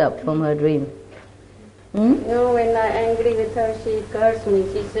wakes up from her dream. Hmm? You know, when I'm angry with her, she curses me.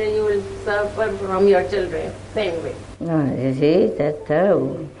 She says, you will suffer from your children. Same way. No, you see, that's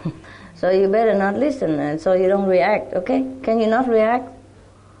terrible. So you better not listen, and so you don't react, okay? Can you not react?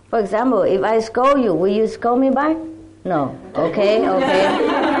 For example, if I scold you, will you scold me back? No. Okay.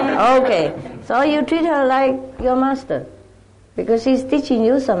 Okay. So you treat her like your master, because she's teaching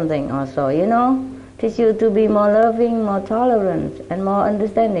you something also, you know? Teach you to be more loving, more tolerant, and more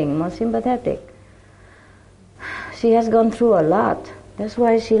understanding, more sympathetic. She has gone through a lot. That's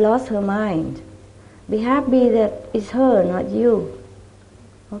why she lost her mind. Be happy that it's her, not you.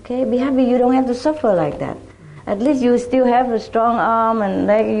 Okay? Be happy you don't have to suffer like that. At least you still have a strong arm and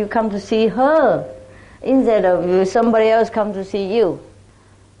leg. You come to see her instead of somebody else come to see you.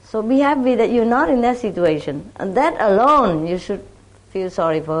 So be happy that you're not in that situation. And that alone, you should feel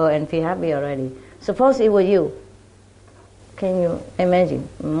sorry for her and feel happy already. Suppose it were you. Can you imagine?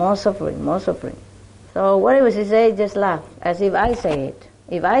 More suffering, more suffering. So whatever she says, just laugh, as if I say it.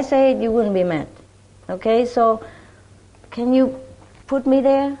 If I say it, you wouldn't be mad. Okay, so can you put me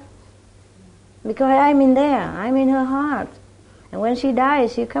there? Because I'm in there. I'm in her heart. And when she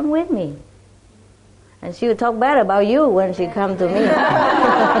dies, she'll come with me. And she'll talk bad about you when she comes to me.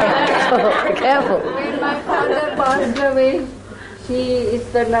 So be careful. When my father passed away, she is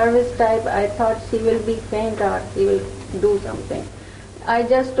the nervous type. I thought she will be faint or she will do something. I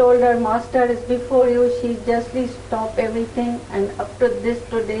just told her, Master is before you. She justly stop everything. And up to this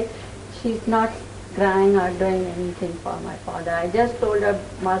today, she's not crying or doing anything for my father. I just told her,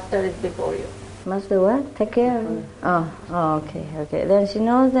 Master is before you. Master what? Take care of her? Oh, okay. Then she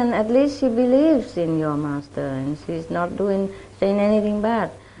knows, then at least she believes in your master and she's not saying anything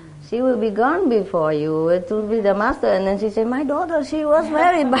bad. She will be gone before you. It will be the master, and then she say, my daughter, she was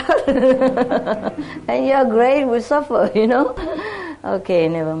very bad. And you're great, we suffer, you know. Okay,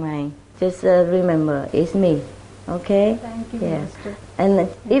 never mind. Just remember, it's me. Okay? Thank you, yes. Master. And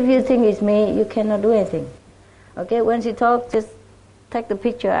if you think it's me, you cannot do anything. Okay? When she talks, just take the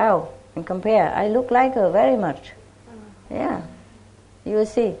picture out and compare. I look like her very much. Yeah. You will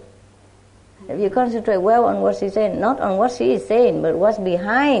see. If you concentrate well on what she's saying, not on what she is saying, but what's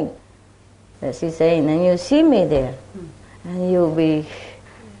behind that she's saying, and you see me there, and you'll be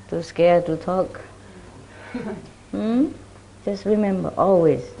too scared to talk. Just remember,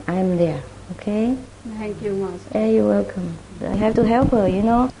 always, I'm there, okay? Thank you, Master. Yeah, you're welcome. I have to help her, you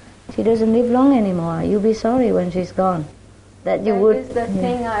know. She doesn't live long anymore. You'll be sorry when she's gone. That is the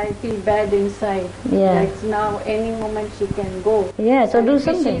thing I feel bad inside. Yeah. Like now, any moment she can go. Yeah, so do if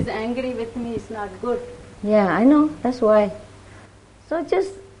something. she's angry with me, it's not good. Yeah, I know. That's why. So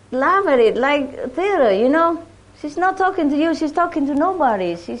just laugh at it like theater, you know. She's not talking to you. She's talking to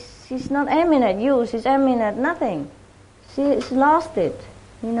nobody. She's not aiming at you. She's aiming at nothing. She's lost it,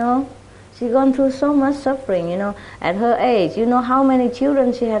 you know. She's gone through so much suffering, you know. At her age, you know how many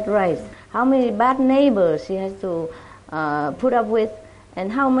children she had raised, how many bad neighbors she has to put up with,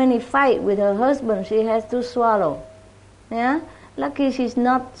 and how many fights with her husband she has to swallow. Yeah? Lucky she's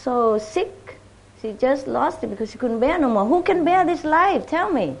not so sick. She just lost it because she couldn't bear no more. Who can bear this life?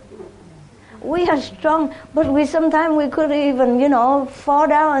 Tell me. We are strong, but sometimes we could even, you know, fall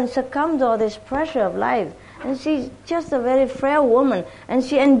down and succumb to all this pressure of life. And she's just a very frail woman, and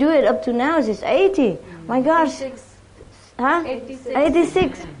she endured up to now. She's 80. My gosh.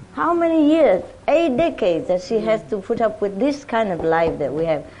 86. How many years? 8 decades that she has to put up with this kind of life that we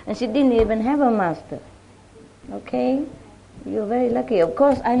have. And she didn't even have a master. Okay? You're very lucky. Of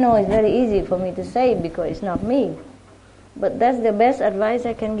course, I know it's very easy for me to say because it's not me. But that's the best advice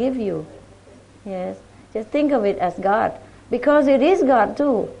I can give you. Yes. Just think of it as God. Because it is God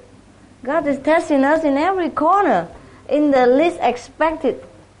too. God is testing us in every corner, in the least expected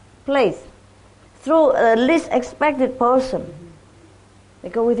place, through a least expected person.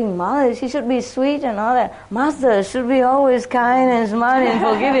 Because we think, Mother, she should be sweet and all that. Master should be always kind and smiling and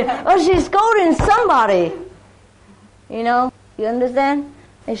forgiving. Oh, she's scolding somebody. You know, you understand?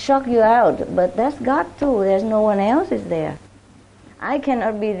 It shock you out, but that's God too. There's no one else is there. I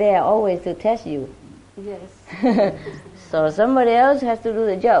cannot be there always to test you. Yes. So somebody else has to do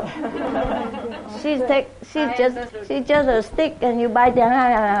the job. She's just a stick and you bite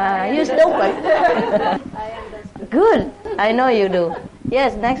the you stupid. Good. I know you do.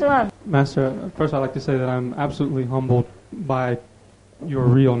 Yes, next one. Master, first I'd like to say that I'm absolutely humbled by your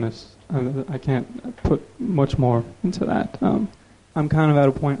realness. I can't put much more into that. I'm kind of at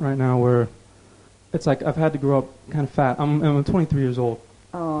a point right now where it's like I've had to grow up kind of fat. I'm 23 years old.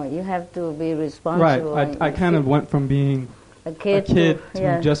 Oh, you have to be responsible. Right. I kind of went from being a kid to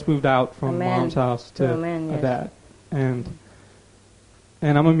just moved out from mom's house to a man, yes. a dad. And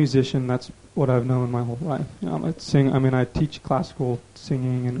I'm a musician. That's what I've known my whole life. You know, I teach classical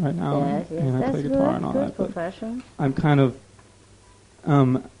singing, and right now, and I play guitar and all that. Profession. I'm kind of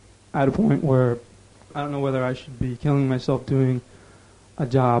at a point where I don't know whether I should be killing myself doing a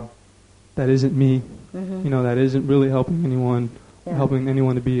job that isn't me. You know, that isn't really helping anyone, helping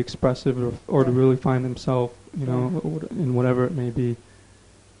anyone to be expressive or to really find themselves. You know, in whatever it may be,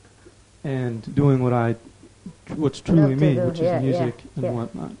 and doing what's truly me, which is music and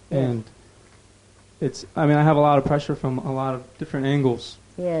whatnot. And I have a lot of pressure from a lot of different angles.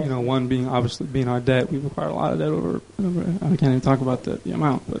 Yes. You know, one being obviously being our debt. We've acquired a lot of debt over I can't even talk about the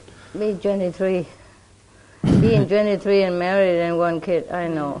amount, but. Being 23 and married and one kid, I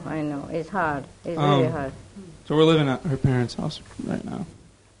know. It's hard. It's really hard. So we're living at her parents' house right now.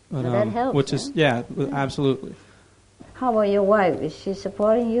 But, that helps. Which is, absolutely. How about your wife? Is she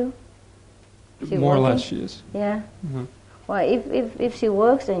supporting you? More or less she is. Yeah? Mm-hmm. Well, if she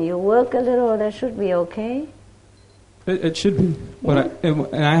works and you work a little, that should be okay. It should be. But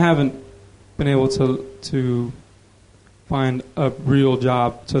I haven't been able to find a real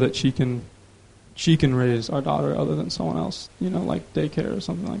job so that she can raise our daughter other than someone else, you know, like daycare or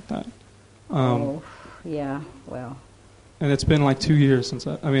something like that. Well. And it's been like 2 years since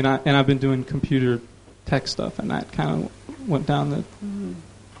I've been doing computer tech stuff, and that kind of went down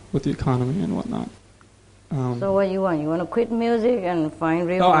with the economy and whatnot. So what you want? You want to quit music and find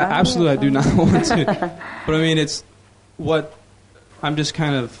real money? No, absolutely I do not want to. But I mean, it's what I'm just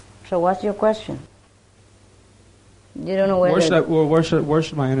kind of... So what's your question? You don't know where where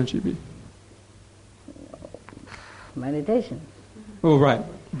should my energy be? Meditation. Oh, right.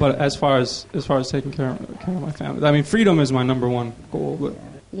 But as far as taking care of my family, I mean, freedom is my number one goal. But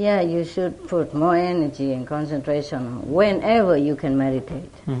yeah, you should put more energy and concentration whenever you can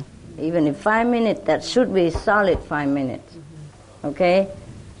meditate. Even if 5 minutes, that should be solid 5 minutes. Okay?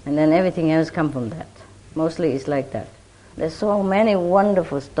 And then everything else comes from that. Mostly it's like that. There's so many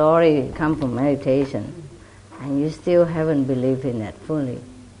wonderful stories come from meditation, and you still haven't believed in it fully.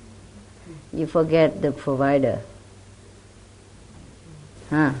 You forget the provider.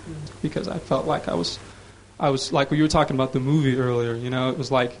 Because I felt like I was like when you were talking about the movie earlier, you know, it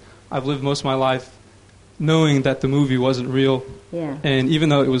was like I've lived most of my life knowing that the movie wasn't real. Yeah. And even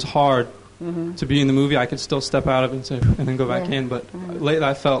though it was hard to be in the movie, I could still step out of it and then go back in. But lately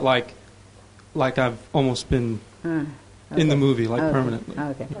I felt like I've almost been in the movie, permanently.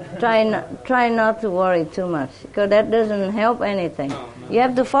 Okay. Try not to worry too much, because that doesn't help anything. No. You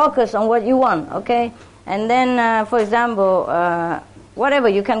have to focus on what you want, okay? And then, for example, whatever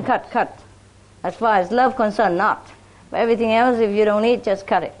you can cut. As far as love concerned, not. But everything else, if you don't need, just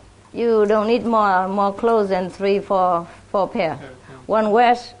cut it. You don't need more clothes than 3-4 pair. One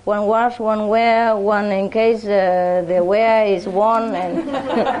wash, one wear, one in case the wear is worn, and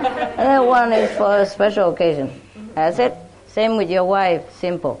another one is for a special occasion. That's it. Same with your wife,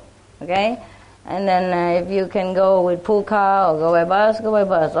 simple. Okay? And then if you can go with pool car or go by bus,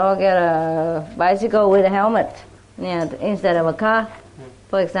 or get a bicycle with a helmet instead of a car,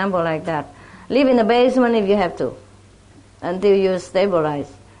 for example, like that. Live in the basement if you have to, until you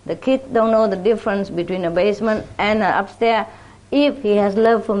stabilize. The kid don't know the difference between a basement and upstairs if he has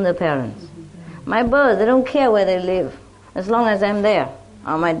love from the parents. My birds, they don't care where they live, as long as I'm there.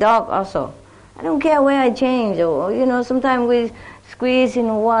 Or my dog also. I don't care where I change, or, you know, sometimes we squeeze in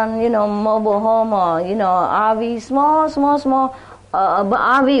one, you know, mobile home or, you know, RV, small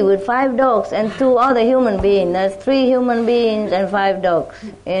RV with 5 dogs and 2 other human beings. There's 3 human beings and 5 dogs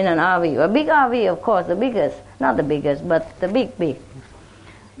in an RV. A big RV, of course, the biggest. Not the biggest, but the big.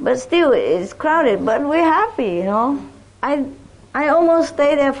 But still, it's crowded, but we're happy, you know. I almost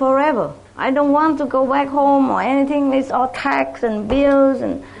stay there forever. I don't want to go back home or anything. It's all tax and bills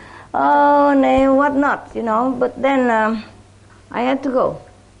and whatnot, you know. But then I had to go.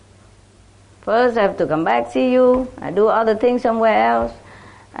 First, I have to come back, see you. I do other things somewhere else.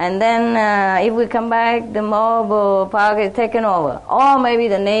 And then if we come back, the mobile park is taken over. Or maybe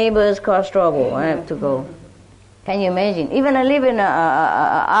the neighbors cause trouble. I have to go. Can you imagine? Even I live in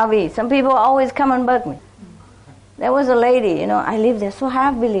a RV. Some people always come and bug me. There was a lady, you know, I live there so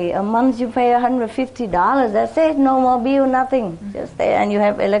happily. A month you pay $150. That's it. No more bill, nothing. Just there, and you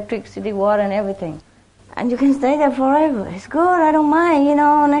have electricity, water, and everything. And you can stay there forever. It's good. I don't mind, you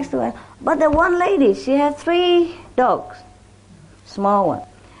know, next to her. But the one lady, she had 3 dogs, small one.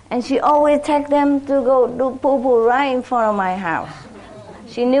 And she always take them to go do poo-poo right in front of my house.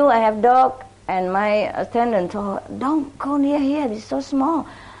 She knew I have dog, and my attendant told her, don't go near here. It's so small.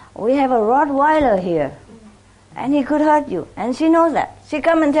 We have a Rottweiler here. and he could hurt you. And she knows that. She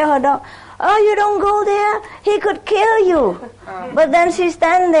come and tell her dog, oh, you don't go there, he could kill you. But then she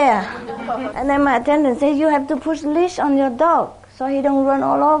stand there. And then my attendant says, you have to put leash on your dog so he don't run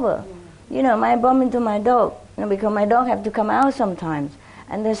all over. You know, I bump into my dog, because my dog have to come out sometimes.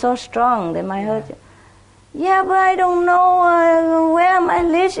 And they're so strong, they might hurt you. Yeah, but I don't know where my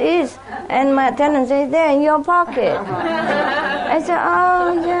leash is. And my attendant says, there in your pocket. I said,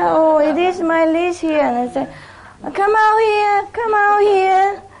 oh, yeah, oh, it is my leash here. And I said, come out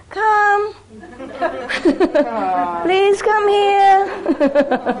here, come. Please come here.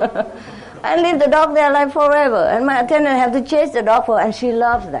 I leave the dog there like forever. And my attendant have to chase the dog for her, and she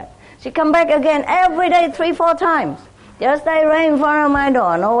loves that. She come back again every day 3-4 times. Just stay right in front of my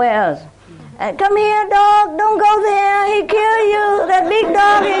door, nowhere else. And come here, dog, don't go there, he kill you. That big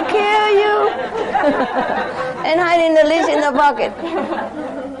dog, he kill you. And hiding the leash in the pocket.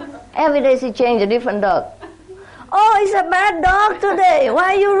 Every day she change a different dog. Oh, it's a bad dog today.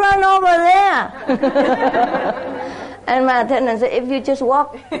 Why you run over there? And my attendant said, if you just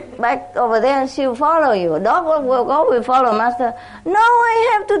walk back over there, she'll follow you. Dog will go, will follow master. No, I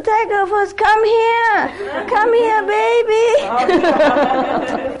have to take her first. Come here, baby.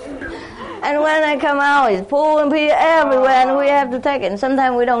 And when I come out, it's pool and pee everywhere, and we have to take it. And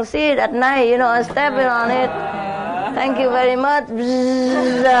sometimes we don't see it at night, and stepping on it. Thank you very much.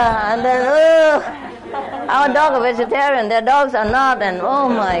 And then, our dogs are vegetarian, their dogs are not, and oh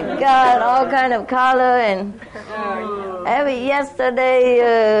my God, all kind of color, and yesterday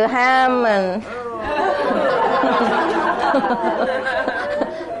ham and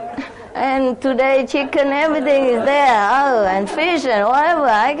and today chicken, everything is there, and fish and whatever.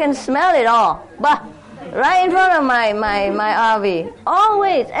 I can smell it all, but right in front of my RV,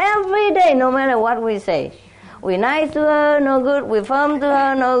 always, every day, no matter what we say. We're nice to her, no good. We're firm to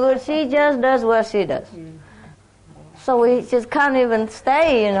her, no good. She just does what she does. So we just can't even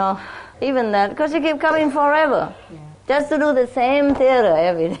stay, even that, because she keep coming forever. Just to do the same theater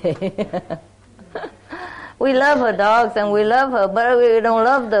every day. We love her dogs and we love her, but we don't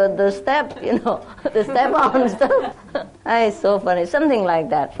love the step, the step on stuff. It's so funny. Something like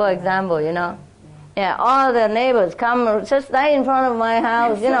that, for example, Yeah, all the neighbors come, just stay in front of my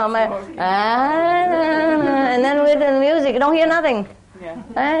house, and then with the music, you don't hear nothing. Yeah.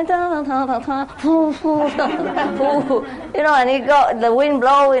 And the wind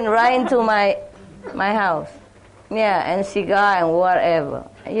blowing right into my house. Yeah, and cigar and whatever,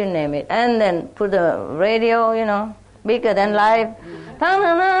 you name it. And then put the radio, bigger than life.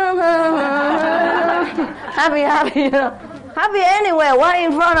 Happy, Happy anywhere, why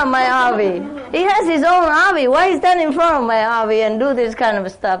in front of my RV? He has his own RV. Why he stand in front of my RV and do this kind of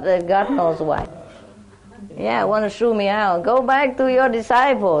stuff that God knows why? Yeah, want to shoot me out. Go back to your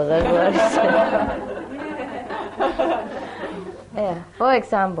disciples. That's what he said. Yeah, for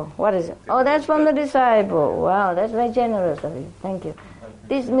example, what is it? Oh, that's from the disciple. Wow, that's very generous of you. Thank you.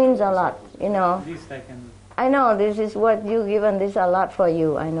 This means a lot, I know this is what you given. This a lot for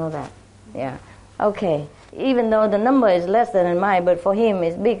you. I know that. Yeah. Okay. Even though the number is less than mine, but for him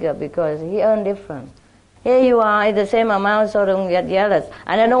it's bigger because he earned different. Here you are, it's the same amount, so don't get jealous.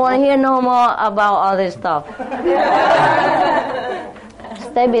 And I don't want to hear no more about all this stuff.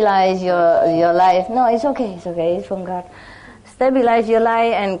 Stabilize your life. No, it's okay, it's from God. Stabilize your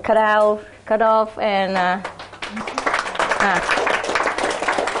life and cut off, and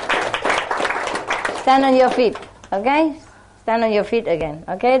stand on your feet, okay? Stand on your feet again,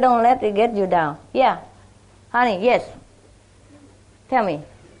 okay? Don't let it get you down. Yeah. Honey, yes. Tell me.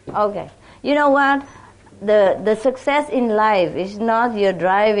 Okay. You know what? The success in life is not you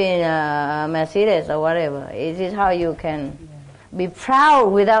driving a Mercedes or whatever. It is how you can be proud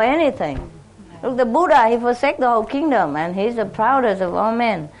without anything. Look, the Buddha, he forsake the whole kingdom, and he's the proudest of all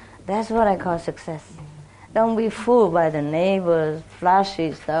men. That's what I call success. Don't be fooled by the neighbors,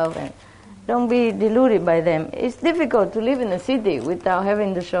 flashy stuff, and don't be deluded by them. It's difficult to live in a city without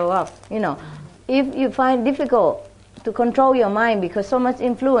having to show up, If you find difficult to control your mind because so much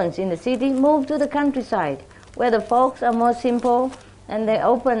influence in the city, move to the countryside where the folks are more simple and they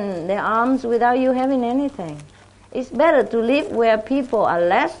open their arms without you having anything. It's better to live where people are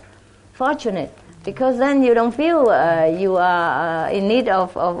less fortunate because then you don't feel you are in need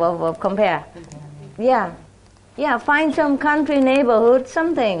of compare. Yeah, find some country neighborhood,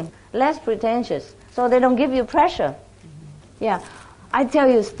 something less pretentious so they don't give you pressure. Yeah. I tell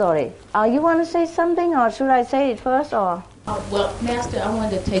you a story. You want to say something, or should I say it first, or? Well, Master, I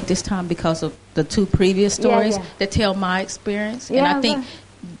wanted to take this time because of the two previous stories that tell my experience, and I think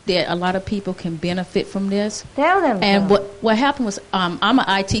that a lot of people can benefit from this. Tell them. And what happened was, I'm an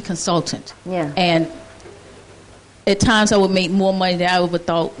IT consultant, and at times I would make more money than I ever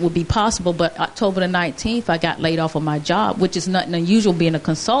thought would be possible. But October the 19th, I got laid off of my job, which is nothing unusual being a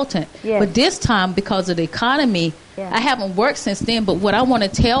consultant. Yes. But this time, because of the economy, I haven't worked since then. But what I want to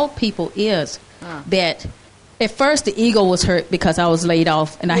tell people is that at first the ego was hurt because I was laid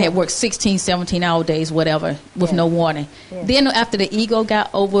off and I had worked 16, 17-hour days, whatever, with no warning. Yeah. Then after the ego got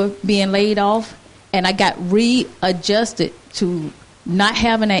over being laid off and I got readjusted to not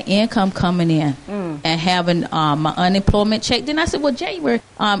having that income coming in and having my unemployment check, then I said, well, January,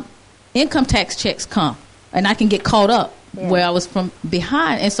 income tax checks come and I can get caught up where I was from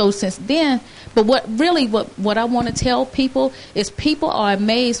behind. And so since then, but what I want to tell people is people are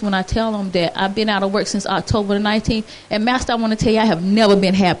amazed when I tell them that I've been out of work since October the 19th. And Master, I want to tell you, I have never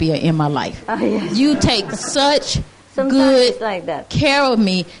been happier in my life. You take such good like that. care of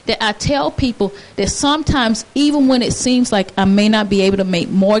me that I tell people that sometimes even when it seems like I may not be able to make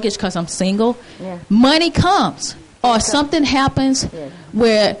mortgage because I'm single, money comes or something happens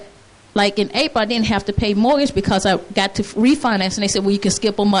where, like in April, I didn't have to pay mortgage because I got to refinance, and they said, well, you can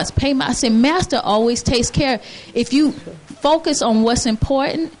skip a month's payment. I said, Master always takes care. If you focus on what's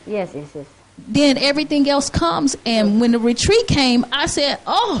important, then everything else comes. And when the retreat came, I said,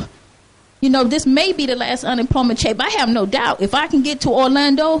 oh, you know, this may be the last unemployment check, but I have no doubt. If I can get to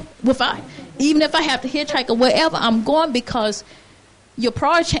Orlando, even if I have to hitchhike or wherever, I'm going because your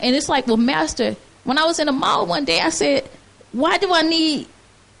priority. And it's like, well, Master, when I was in the mall one day, I said, why do I need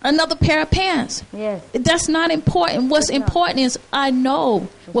another pair of pants? That's not important. What's important is I know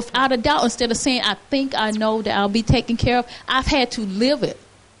without a doubt, instead of saying I think I know that I'll be taken care of, I've had to live it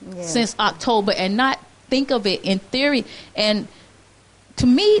since October and not think of it in theory. And to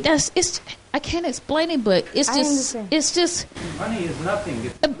me, I can't explain it, but it's just money is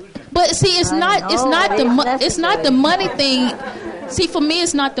nothing. But see, it's not the money thing. See, for me,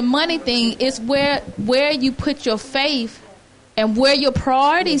 it's not the money thing. It's where you put your faith and where your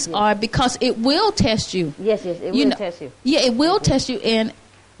priorities are, because it will test you. It will test you. Yeah, it will test you. And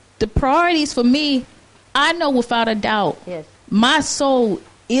the priorities for me, I know without a doubt, my soul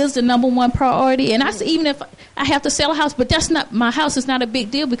is the number one priority. And I say, even if I have to sell a house, but my house is not a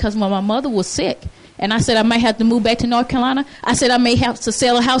big deal, because when my mother was sick, and I said I might have to move back to North Carolina, I said I may have to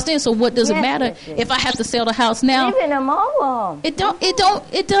sell a house then. So what does it matter if I have to sell the house now? Live in a mobile home.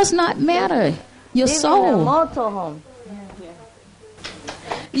 It does not matter. Your soul. Live in a motor home.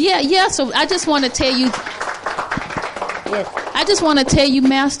 Yeah. So I just want to tell you. I just want to tell you,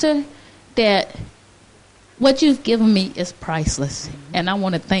 Master, that what you've given me is priceless, and I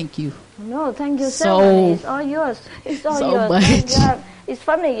want to thank you. No, thank you so much. It's all yours. It's all yours. Much. It's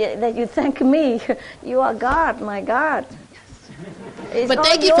funny that you thank me. You are God, my God. But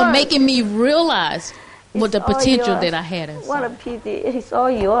thank you for making me realize what the potential that I had inside. What a pity. It's all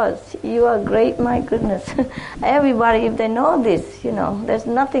yours. You are great, my goodness. Everybody, if they know this, there's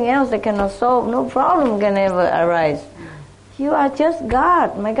nothing else they cannot solve. No problem can ever arise. You are just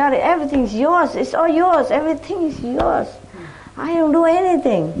God. My God, everything's yours. It's all yours. Everything is yours. I don't do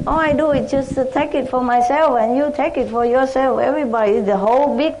anything. All I do is just take it for myself, and you take it for yourself. Everybody, the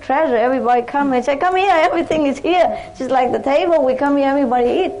whole big treasure. Everybody come and say, come here, everything is here. Just like the table, we come here, everybody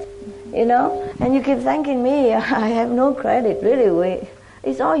eat. And you keep thanking me. I have no credit, really.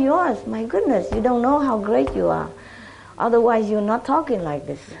 It's all yours. My goodness, you don't know how great you are. Otherwise, you're not talking like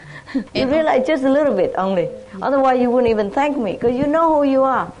this. You realize just a little bit only. Otherwise, you wouldn't even thank me, because you know who you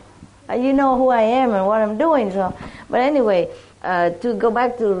are. You know who I am and what I'm doing. But anyway, to go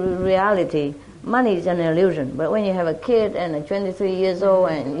back to reality, money is an illusion. But when you have a kid and a 23 years old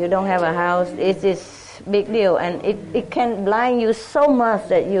and you don't have a house, it's this big deal. And it can blind you so much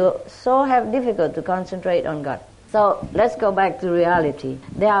that you so have difficult to concentrate on God. So let's go back to reality.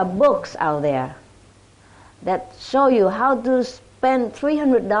 There are books out there that show you how to spend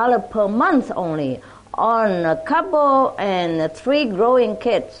 $300 per month only on a couple and 3 growing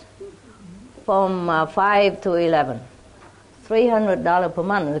kids from 5 to 11. $300 per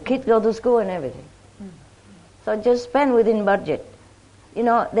month. The kids go to school and everything. So just spend within budget. There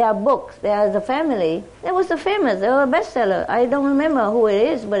are books. There's a family. There was a famous, they were a bestseller. I don't remember who it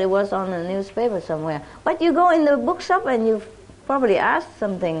is, but it was on a newspaper somewhere. But you go in the bookshop and you probably ask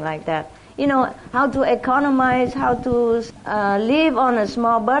something like that. How to economize, how to live on a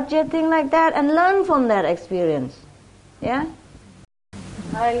small budget, thing like that, and learn from that experience. Yeah?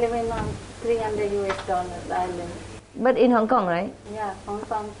 I live in $300 US island. But in Hong Kong, right? Yeah, Hong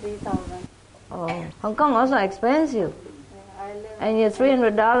Kong 3,000. Oh, Hong Kong also expensive. Yeah, I live and you're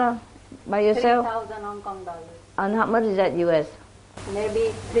 $300 by yourself? 3,000 Hong Kong dollars. And how much is that US?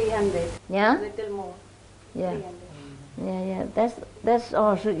 Maybe 300. Yeah? A little more. Yeah. 300. Yeah. That's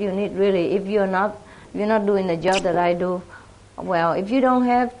all you need really. If you're not you're not doing the job that I do, well, if you don't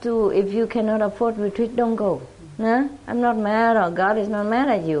have to, if you cannot afford retreat, don't go. Huh? I'm not mad, or God is not mad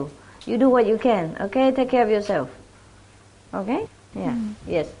at you. You do what you can, okay? Take care of yourself. Okay? Yeah,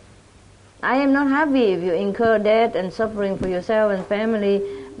 yes. I am not happy if you incur debt and suffering for yourself and family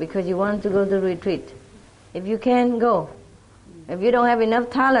because you want to go to retreat. If you can, go. If you don't have enough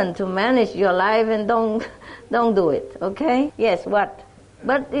talent to manage your life, and don't do it, okay? Yes, what?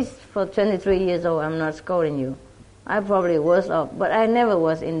 But it's for 23 years old, I'm not scolding you. I probably was off, but I never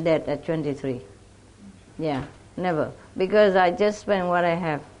was in debt at 23. Yeah, never. Because I just spend what I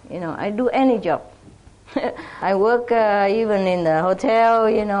have. You know, I do any job. I work even in the hotel,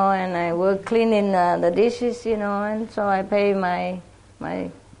 you know, and I work cleaning the dishes, you know, and so I pay my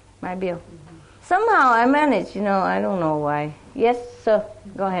bill. Somehow I manage, you know, I don't know why. Yes, sir,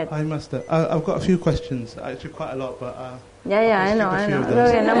 go ahead. Hi, Master. I've got a few questions, actually quite a lot, but... Yeah, I know.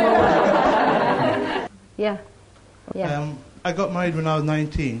 Okay, number one. Yeah. I got married when I was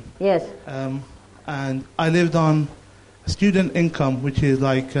 19. Yes. And I lived on student income, which is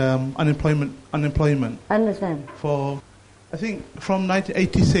like unemployment. Understand. For, I think, from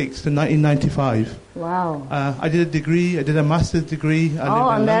 1986 to 1995. Wow. I did a degree. I did a master's degree.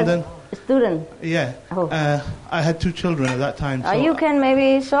 I lived in London. Student. Yeah. Oh. I had 2 children at that time. So you can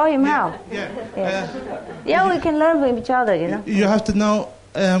maybe show him how. Yeah. We can learn from each other, you know. You have to know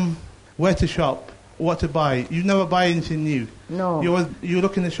where to shop, what to buy. You never buy anything new. No. You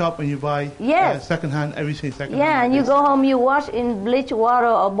look in the shop and you buy second-hand, everything second-hand. Yeah, and you go home, you wash in bleach water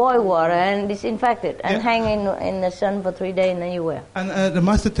or boil water and disinfect it and hang in the sun for 3 days and then you wear. And the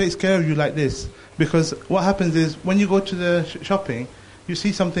master takes care of you like this, because what happens is when you go to the shopping, you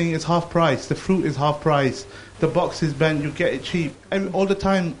see something is half price, the fruit is half price, the box is bent, you get it cheap. All the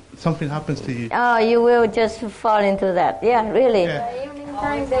time something happens to you. Oh, you will just fall into that. Yeah, really. Yeah. Evening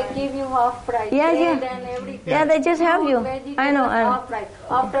time they give you half price. Yeah, they just help you. I know. Half price.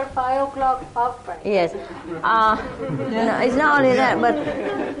 After 5 o'clock, half price. Yes. It's not only that, but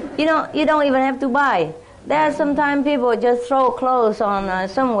you don't even have to buy. There are sometimes people just throw clothes on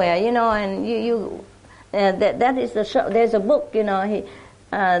somewhere, you know, and that is the show. There's a book, you know.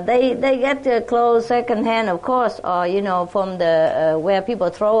 They get the clothes second hand, of course, or you know, from the where people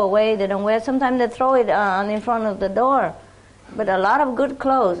throw away. They don't wear. Sometimes they throw it in front of the door. But a lot of good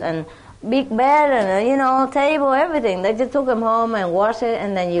clothes and big bed and table, everything. They just took them home and wash it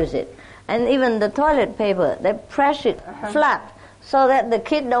and then use it. And even the toilet paper, they press it flat so that the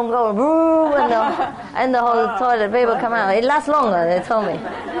kid don't go boo and the whole toilet paper come out. It lasts longer, they told me.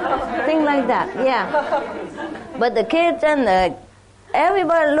 Things like that, yeah. But the kids and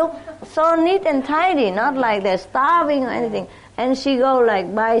everybody look so neat and tidy, not like they're starving or anything. And she go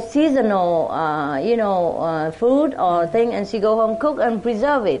like buy seasonal, food or thing, and she go home cook and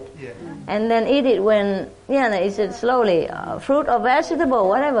preserve it, and then eat it when eat it slowly, fruit or vegetable,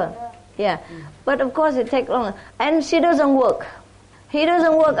 whatever. Yeah, but of course it takes longer. And she doesn't work. He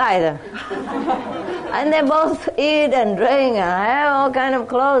doesn't work either. And they both eat and drink and have all kind of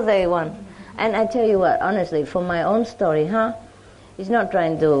clothes they want. And I tell you what, honestly, from my own story, it's not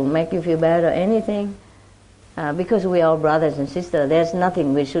trying to make you feel bad or anything. Because we are brothers and sisters, there's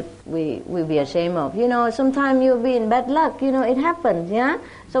nothing we be ashamed of. You know, sometimes you'll be in bad luck. You know, it happens. Yeah.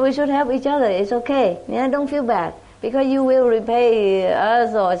 So we should help each other. It's okay. Yeah. Don't feel bad because you will repay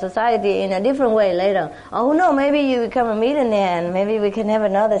us or society in a different way later. Or who knows? Maybe you become a millionaire and maybe we can have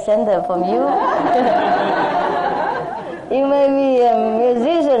another center from you. You may be a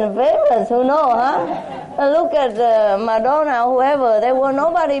musician, famous. Who knows? Look at Madonna, whoever. They were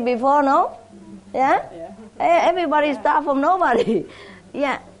nobody before, no? Yeah. Everybody start from nobody.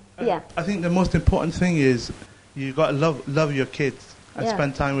 Yeah. I think the most important thing is you got to love your kids and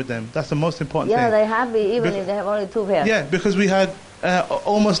spend time with them. That's the most important thing. Yeah, they're happy even if they have only 2 pairs. Yeah, because we had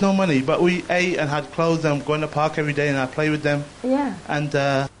almost no money, but we ate and had clothes and go in the park every day and I play with them. Yeah. And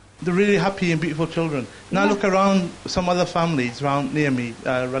they're really happy and beautiful children. Now look around some other families around near me,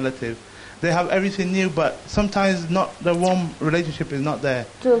 relative. They have everything new, but sometimes the warm relationship is not there.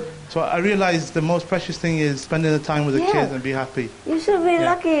 True. So I realized the most precious thing is spending the time with the kids and be happy. You should be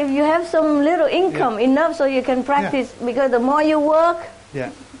lucky if you have some little income enough so you can practice. Because the more you work,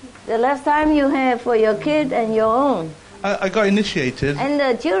 the less time you have for your kid and your own. I got initiated. And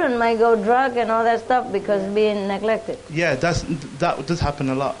the children might go drug and all that stuff because being neglected. Yeah, that does happen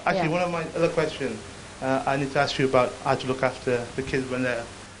a lot. Actually, one of my other questions I need to ask you about how to look after the kids when they're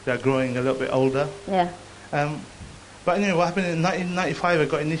growing a little bit older. Yeah. But anyway, what happened in 1995, I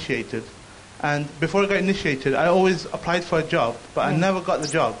got initiated. And before I got initiated, I always applied for a job, but I never got the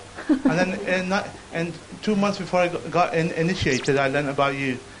job. And then 2 months before I got initiated, I learned about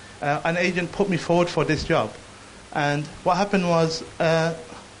you. an agent put me forward for this job. And what happened was,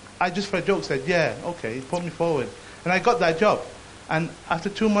 I just for a joke said, yeah, okay, put me forward. And I got that job. And after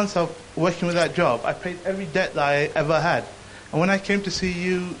 2 months of working with that job, I paid every debt that I ever had. And when I came to see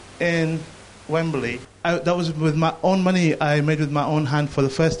you in Wembley, that was with my own money I made with my own hand for the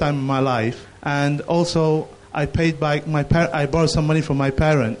first time in my life. And also, I paid back I borrowed some money from my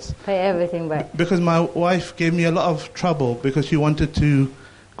parents. Pay everything back. Because my wife gave me a lot of trouble because she wanted to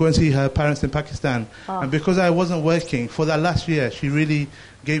go and see her parents in Pakistan. Oh. And because I wasn't working for that last year, she really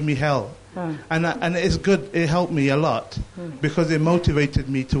gave me hell. And it's good, it helped me a lot because it motivated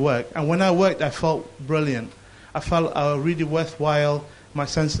me to work. And when I worked, I felt brilliant. I felt really worthwhile. My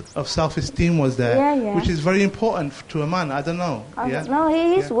sense of self-esteem was there, which is very important to a man. I don't know. No,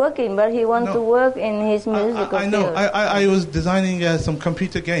 he is working, but he wants to work in his musical I know. field. I was designing some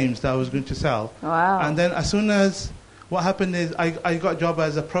computer games that I was going to sell. Wow. And then as soon as, what happened is I got a job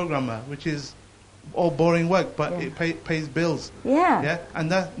as a programmer, which is all boring work, but it pays bills. Yeah. And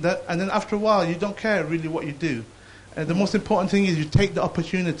and then after a while, you don't care really what you do. The most important thing is you take the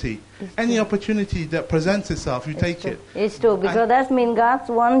opportunity. Any opportunity that presents itself, you take it. It's true, because that means God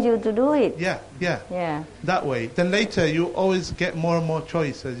wants you to do it. Yeah. That way. Then later, you always get more and more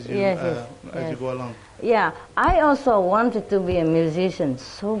choice as you you go along. Yeah. I also wanted to be a musician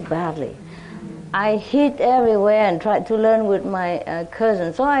so badly. I hid everywhere and tried to learn with my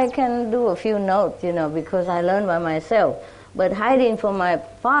cousin, so I can do a few notes, because I learned by myself. But hiding from my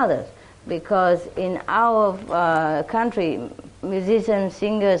father, because in our country, musicians,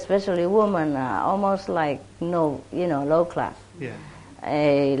 singers, especially women, are almost like low class. Yeah.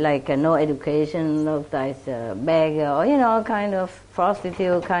 No education, looked like a beggar, or kind of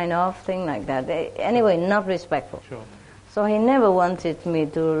prostitute kind of thing like that. Anyway, not respectful. Sure. So he never wanted me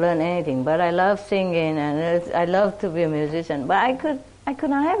to learn anything, but I love singing and I love to be a musician, but I could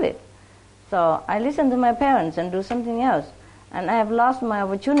not have it. So I listened to my parents and do something else. And I have lost my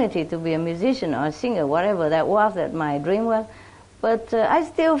opportunity to be a musician or a singer, whatever that was, that my dream was. But I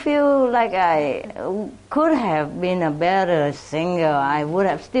still feel like I could have been a better singer. I would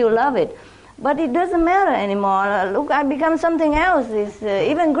have still loved it. But it doesn't matter anymore. Look, I become something else. It's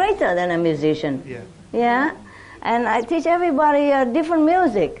even greater than a musician. Yeah? And I teach everybody different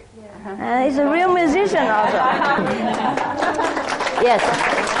music. He's a real musician also. Yes.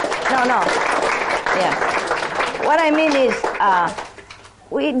 No. Yeah. What I mean is,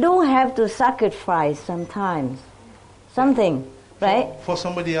 we do have to sacrifice sometimes something, right? For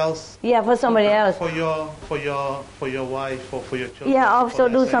somebody else. Yeah, for somebody else. For your wife or for your children. Yeah, also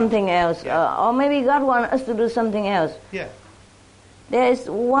do something else, or maybe God wants us to do something else. Yeah. There is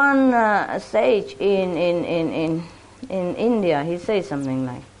one sage in India. He says something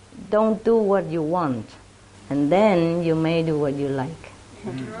like, "Don't do what you want, and then you may do what you like."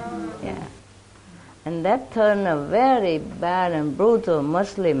 Yeah. And that turned a very bad and brutal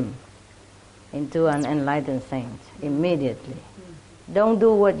Muslim into an enlightened saint immediately. Don't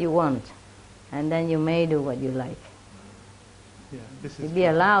do what you want, and then you may do what you like. Yeah, you'll be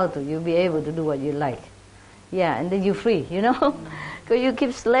allowed to, you'll be able to do what you like. Yeah, and then you're free, Because you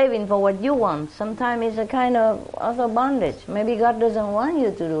keep slaving for what you want. Sometimes it's a kind of also bondage. Maybe God doesn't want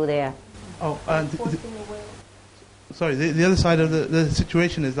you to do that. Oh, sorry, the other side of the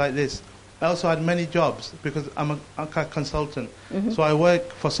situation is like this. I also had many jobs because I'm a consultant. So I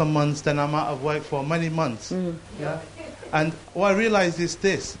work for some months, then I'm out of work for many months. Yeah? And what I realized is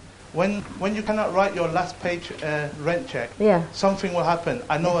this. When you cannot write your last page rent check, something will happen.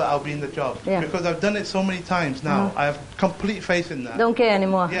 I know that I'll be in the job. Because I've done it so many times now. I have complete faith in that. Don't care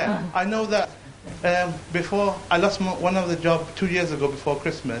anymore. Yeah, I know that before, I lost one of the job 2 years ago before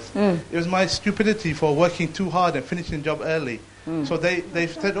Christmas. It was my stupidity for working too hard and finishing the job early. So they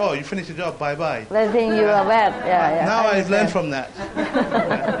said, "Oh, you finished the job, bye-bye." They think you are bad. Yeah. Now I've learned from that.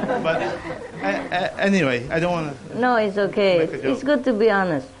 But anyway, I don't want to... No, it's okay. It's good to be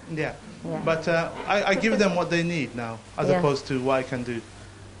honest. Yeah. But I give them what they need now, as opposed to what I can do.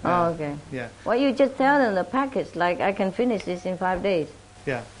 Oh, okay. Yeah. Well, you just tell them the package, like, I can finish this in 5 days.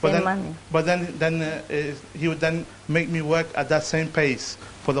 Yeah. Money. But then he would then make me work at that same pace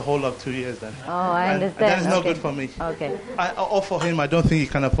for the whole of 2 years then. Oh, I understand. And that is no good for me. Okay. Or for him, I don't think he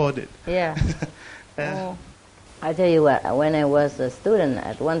can afford it. Yeah. I tell you what, when I was a student,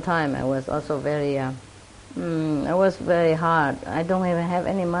 at one time I was also very, I was very hard. I don't even have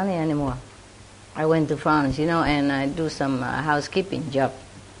any money anymore. I went to France, and I do some housekeeping job.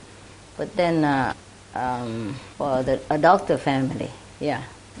 But then for a doctor family,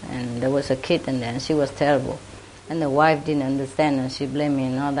 and there was a kid in there, and she was terrible. And the wife didn't understand, and she blamed me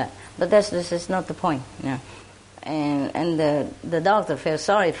and all that. But this is not the point. And the doctor felt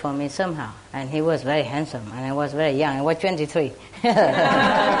sorry for me somehow. And he was very handsome, and I was very young. I was 23.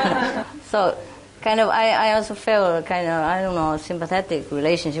 So kind of, I also felt kind of, I don't know, sympathetic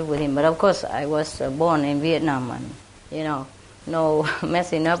relationship with him. But of course, I was born in Vietnam, and, you know, no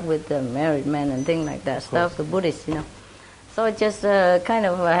messing up with the married men and things like that stuff, the Buddhists, you know. So just kind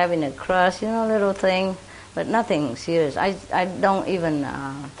of having a crush, you know, little thing, but nothing serious. I don't even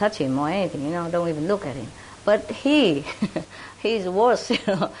touch him or anything, you know, don't even look at him. But he's worse, you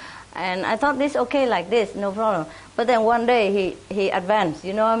know. And I thought this okay like this, no problem. But then one day he advanced,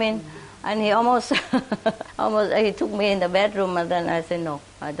 you know what I mean? And he almost he took me in the bedroom, and then I said, no,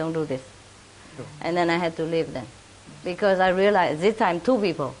 I don't do this. And then I had to leave then. Because I realized this time 2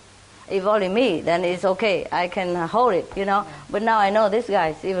 people. If only me, then it's okay. I can hold it, you know. But now I know this guy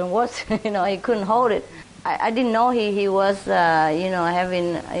is even worse. You know, he couldn't hold it. I didn't know he was, you know,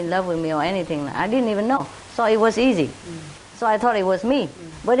 having in love with me or anything. I didn't even know. So it was easy. So I thought it was me.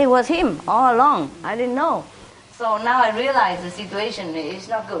 But it was him all along. I didn't know. So now I realize the situation is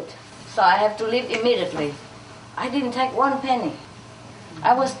not good. So I have to leave immediately. I didn't take 1 penny.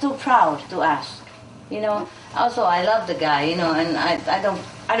 I was too proud to ask. You know, also I love the guy, you know, and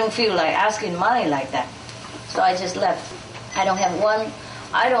I don't feel like asking money like that. So I just left. I don't have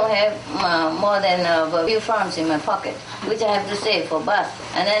more than a few francs in my pocket, which I have to save for bus.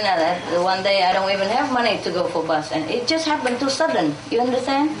 And then one day I don't even have money to go for bus, and it just happened too sudden. You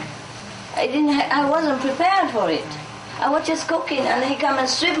understand? I wasn't prepared for it. I was just cooking, and he come and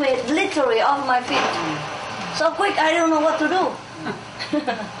sweep me literally off my feet. So quick, I don't know what to do.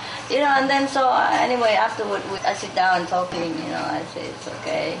 You know, and then so anyway, afterward I sit down and talk to him. You know, I say it's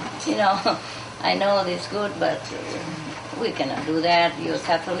okay. You know, I know this good, but we cannot do that. You're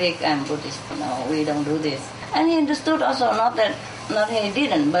Catholic, I'm Buddhist. No, we don't do this. And he understood also, not he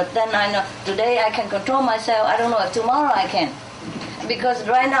didn't, but then I know today I can control myself. I don't know if tomorrow I can. Because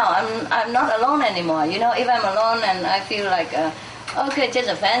right now I'm not alone anymore. You know, if I'm alone and I feel like, okay, just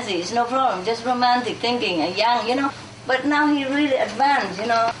a fancy, it's no problem, just romantic thinking, young, you know. But now he really advanced, you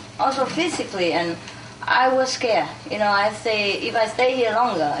know, also physically, and I was scared. You know, I say, if I stay here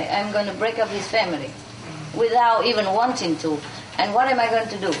longer, I'm going to break up his family without even wanting to. And what am I going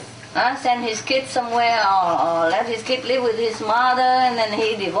to do? Send his kid somewhere, or let his kid live with his mother, and then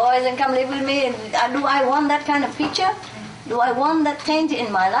he divorce and come live with me? Do I want that kind of picture? Do I want that change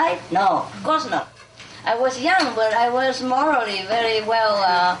in my life? No, of course not. I was young, but I was morally very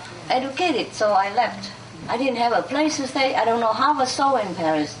well educated, so I left. I didn't have a place to stay. I don't know half a soul in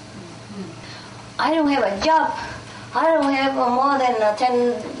Paris. I don't have a job. I don't have more than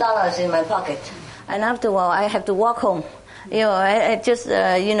 $10 in my pocket. And after a while, I have to walk home. You know, I just,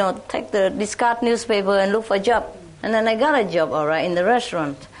 you know, take the discard newspaper and look for a job. And then I got a job, all right, in the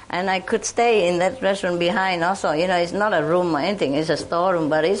restaurant. And I could stay in that restaurant behind also. You know, it's not a room or anything. It's a storeroom,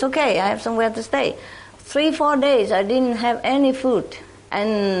 but it's okay. I have somewhere to stay. 3-4 days, I didn't have any food.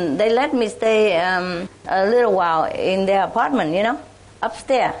 And they let me stay a little while in their apartment, you know,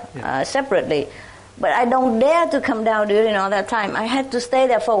 upstairs, separately. But I don't dare to come down during all that time. I had to stay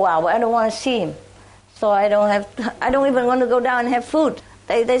there for a while, but I don't want to see him. So I don't even want to go down and have food.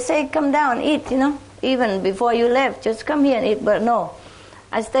 They say, come down, eat, you know, even before you left, just come here and eat. But no,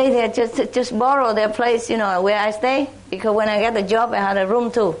 I stay there, just borrow their place, you know, where I stay. Because when I got the job, I had a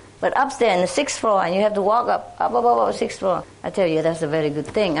room too. But upstairs in the 6th floor, and you have to walk up 6th floor. I tell you, that's a very good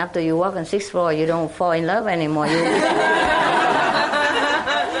thing. After you walk on 6th floor, you don't fall in love anymore.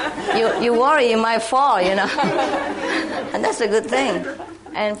 You worry you might fall, you know. And that's a good thing.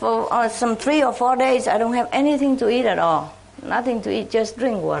 And for some 3 or 4 days, I don't have anything to eat at all. Nothing to eat, just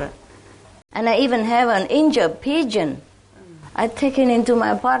drink water. And I even have an injured pigeon. I take it into my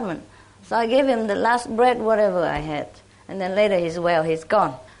apartment. So I gave him the last bread, whatever I had. And then later he's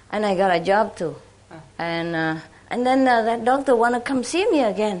gone. And I got a job too. And then that doctor wanted to come see me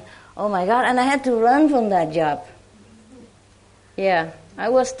again. Oh my God, and I had to run from that job. Yeah, I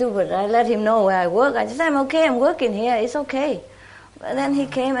was stupid. I let him know where I work. I just said, I'm okay, I'm working here, it's okay. But then he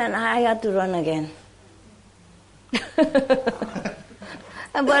came and I had to run again.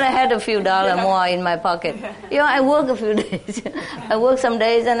 But I had a few dollars more in my pocket. You know, I work a few days. I work some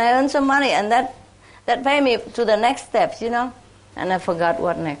days and I earn some money, and that paid me to the next steps, you know. And I forgot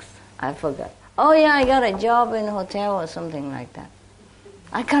what next. I forgot. Oh yeah, I got a job in a hotel or something like that.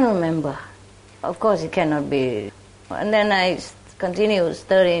 I can't remember. Of course, it cannot be. And then I continue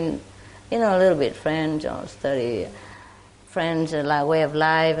studying, you know, a little bit French, or study French way of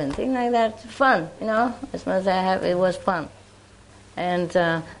life and things like that. Fun, you know. As much as I have, it was fun. And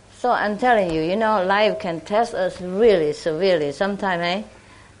so I'm telling you, you know, life can test us really severely sometimes, eh?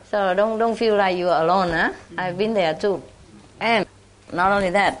 So don't feel like you are alone, huh? I've been there too. And not only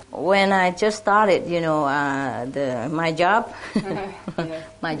that, when I just started, my job,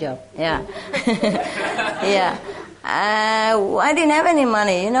 my job, yeah, yeah, I didn't have any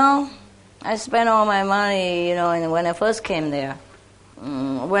money, I spent all my money, when I first came there.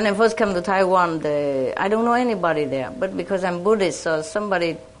 When I first came to Taiwan, I don't know anybody there, but because I'm Buddhist, so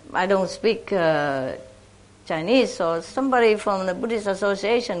I don't speak Chinese, so somebody from the Buddhist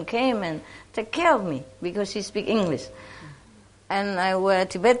Association came and took care of me because she speaks English. And I were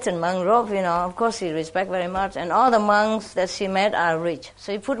Tibetan monk Rob, of course he respect very much. And all the monks that she met are rich.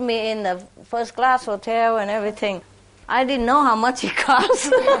 So he put me in the first class hotel and everything. I didn't know how much it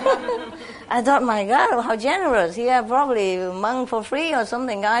cost. I thought, my God, how generous. He had probably monk for free or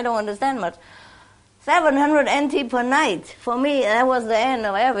something. I don't understand much. 700 NT per night. For me, that was the end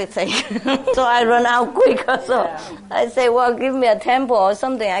of everything. So I run out quick. So I say, well, give me a temple or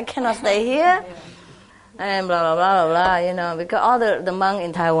something. I cannot stay here. And blah, blah, blah, blah, blah, because all the monks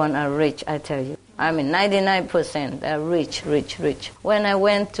in Taiwan are rich, I tell you. 99%, they're rich. When I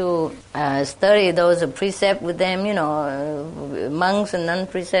went to study those precepts with them, monks and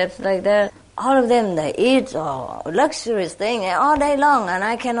non-precepts like that, all of them, they eat luxurious thing all day long, and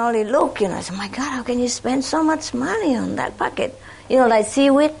I can only look, I say, my God, how can you spend so much money on that packet? Like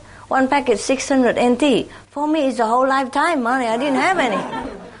seaweed, one packet 600 NT. For me, it's a whole lifetime money. I didn't have any.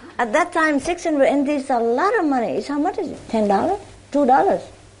 At that time, 600 NT is a lot of money. It's how much is it? $10? $2?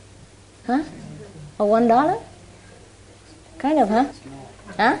 Huh? Or $1? Kind of, huh?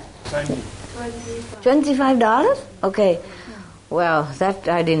 Huh? $25? Okay. Well, that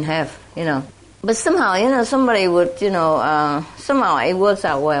I didn't have, But somehow, somebody would, somehow it works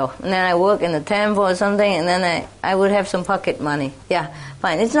out well. And then I work in the temple or something, and then I would have some pocket money. Yeah,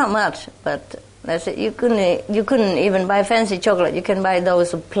 fine. It's not much, but that's it. You couldn't even buy fancy chocolate. You can buy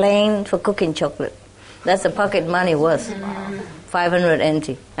those plain for cooking chocolate. That's the pocket money worth. 500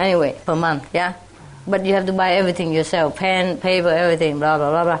 NT. Anyway, per month, yeah? But you have to buy everything yourself. Pen, paper, everything, blah,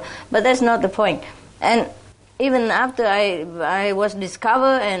 blah, blah, blah. But that's not the point. And even after I was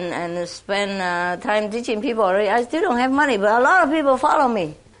discovered and spend time teaching people already, I still don't have money. But a lot of people follow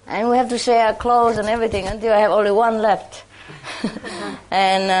me. And we have to share clothes and everything until I have only one left.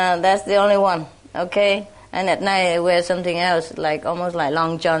 And that's the only one, okay? And at night I wear something else, almost like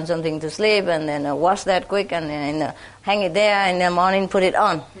long john, something to sleep, and then wash that quick, and then hang it there, and in the morning put it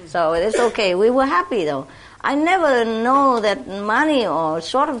on. So it's okay. We were happy, though. I never know that money or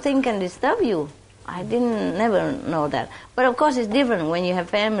sort of thing can disturb you. I never know that. But of course it's different when you have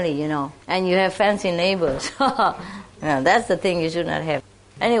family, and you have fancy neighbors. That's the thing you should not have.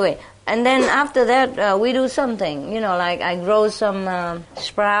 Anyway, and then after that, we do something, like I grow some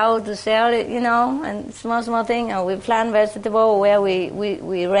sprout to sell it, and small thing. We plant vegetable where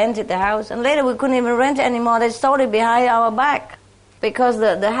we rented the house. And later we couldn't even rent it anymore. They sold it behind our back because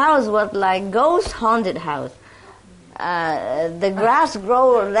the house was like ghost haunted house. The grass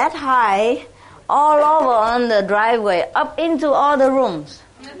grow that high all over on the driveway, up into all the rooms.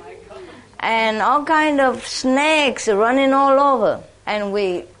 And all kind of snakes running all over. And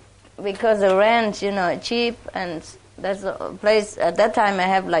because the rent, cheap, and that's a place, at that time I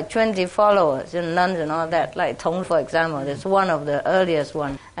have 20 followers, nuns and all that, like Tong, for example, that's one of the earliest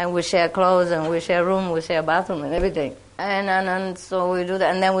one. And we share clothes, and we share room, we share bathroom and everything. And so we do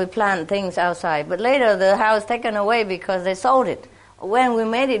that, and then we plant things outside. But later the house taken away because they sold it. When we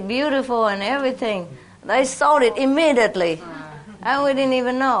made it beautiful and everything, they sold it immediately. And we didn't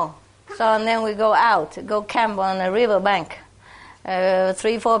even know. So and then we go camp on the river bank.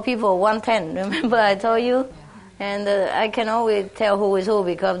 3-4 people, 1 tent. Remember I told you? And I can always tell who is who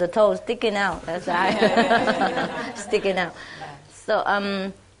because the toes sticking out. That's sticking out. So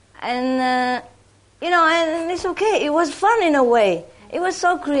and it's okay. It was fun in a way. It was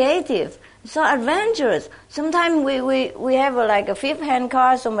so creative, so adventurous. Sometimes we have a fifth-hand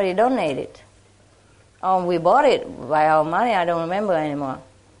car. Somebody donated, or we bought it by our money. I don't remember anymore.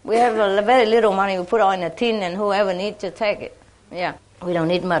 We have very little money. We put it in a tin, and whoever needs to take it. Yeah, we don't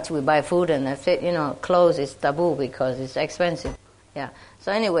need much. We buy food and that's it. Clothes is taboo because it's expensive. Yeah.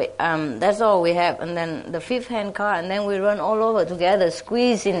 So anyway, that's all we have. And then the fifth-hand car, and then we run all over together,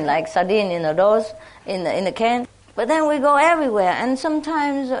 squeeze in like sardine in the doors, in the can. But then we go everywhere, and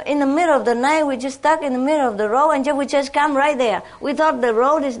sometimes in the middle of the night we just stuck in the middle of the road, and we just come right there. We thought the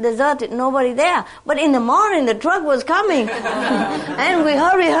road is deserted, nobody there. But in the morning the truck was coming, and we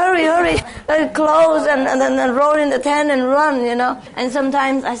hurry, close, and then roll in the tent and run, And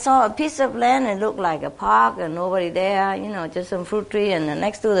sometimes I saw a piece of land, it looked like a park, and nobody there, just some fruit tree, and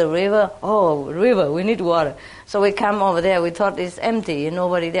next to the river. Oh, river, we need water. So we come over there, we thought it's empty,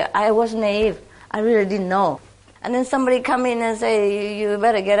 nobody there. I was naive, I really didn't know. And then somebody come in and say, you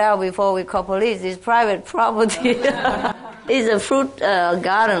better get out before we call police. It's private property. It's a fruit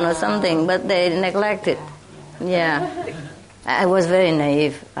garden or something, but they neglect it. Yeah. I was very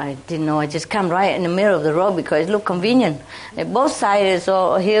naive. I didn't know. I just come right in the middle of the road because it looked convenient. Both sides is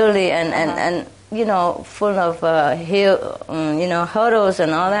so hilly and full of hurdles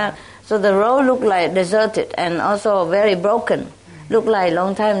and all that. So the road looked like deserted and also very broken. Look like a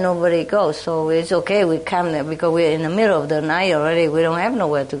long time nobody goes, so it's okay, we come there because we're in the middle of the night already, we don't have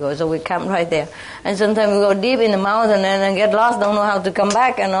nowhere to go, so we come right there. And sometimes we go deep in the mountain and get lost, don't know how to come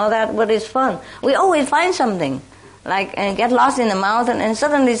back and all that, but it's fun. We always find something, and get lost in the mountain, and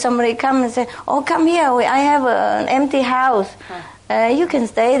suddenly somebody come and say, oh, come here, I have an empty house. You can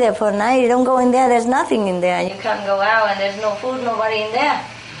stay there for a night, you don't go in there, there's nothing in there. You can't go out and there's no food, nobody in there.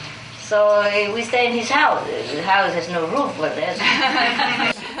 So we stay in his house. The house has no roof, but there's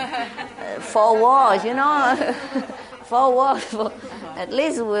 4 walls, 4 walls. At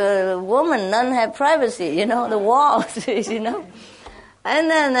least a woman, none have privacy, the walls, And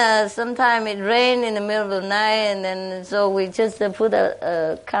then sometime it rained in the middle of the night, and then so we just put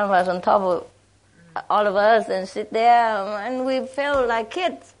a canvas on top of all of us and sit there, and we felt like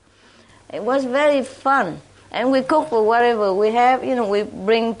kids. It was very fun. And we cook for whatever we have, we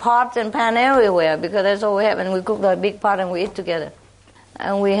bring pots and pan everywhere because that's all we have, and we cook the big pot and we eat together.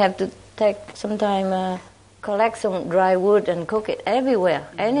 And we have to take some time, collect some dry wood and cook it everywhere,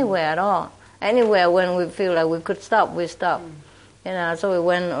 anywhere at all. Anywhere when we feel like we could stop, we stop. So we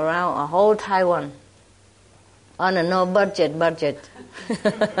went around a whole Taiwan on a no budget.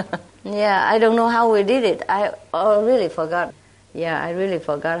 Yeah, I don't know how we did it. I really forgot. Yeah, I really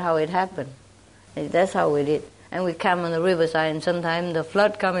forgot how it happened. That's how we did. And we come on the riverside, and sometimes the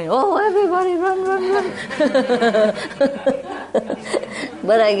flood coming. Oh, everybody run.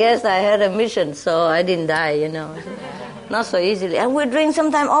 But I guess I had a mission, so I didn't die, Not so easily. And we drink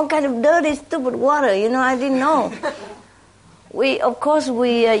sometimes all kind of dirty, stupid water, I didn't know. We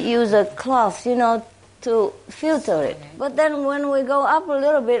use a cloth, to filter it. But then when we go up a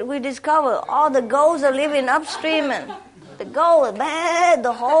little bit, we discover all the gulls are living upstream, and the gull was bad,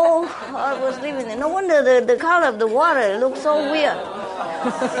 the whole heart was living there. No wonder the color of the water looked so weird.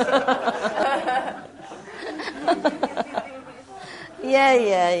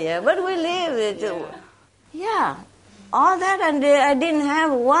 Yeah. But we lived it. Yeah. All that, and I didn't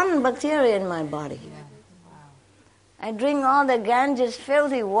have one bacteria in my body. I drink all the Ganges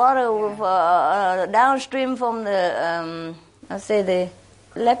filthy water with, downstream from the,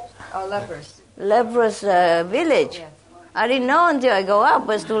 leprous village. Yes. I didn't know until I go up,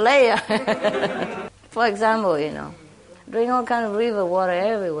 but it's too late. For example, drink all kind of river water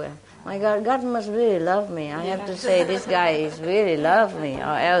everywhere. My God must really love me. I have to say, this guy is really love me,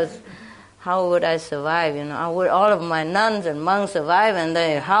 or else how would I survive? How would all of my nuns and monks survive, and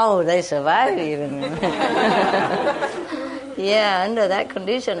how would they survive even? Yeah, under that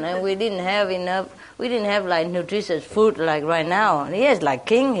condition, and we didn't have like nutritious food like right now. He is like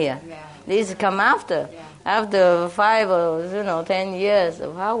king here. Yeah. These come after 5 or 10 years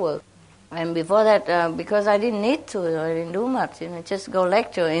of hard work. And before that, because I didn't need to, I didn't do much, just go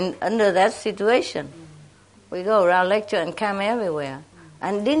lecture under that situation. We go around lecture and come everywhere.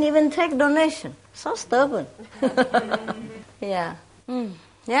 And didn't even take donation. So stubborn. Yeah.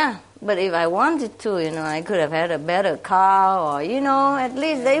 Yeah. But if I wanted to, I could have had a better car, or, at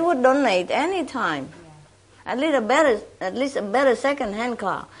least they would donate any time. At least a better second-hand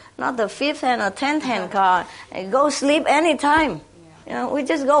car. Not the 5th-hand or 10th-hand car. And go sleep any time. We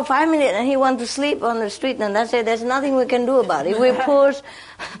just go 5 minutes and he wants to sleep on the street, and that's it. There's nothing we can do about it. We push,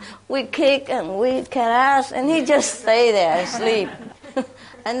 we kick, and we caress, and he just stay there and sleep.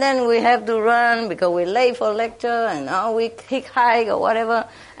 And then we have to run because we're late for lecture, and we hike or whatever,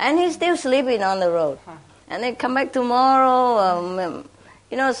 and he's still sleeping on the road. And then come back tomorrow,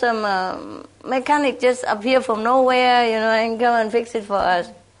 some mechanic just appear from nowhere, and come and fix it for us.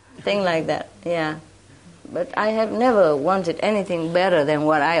 Thing like that, yeah. But I have never wanted anything better than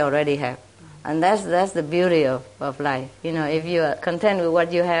what I already have. And that's the beauty of life. If you are content with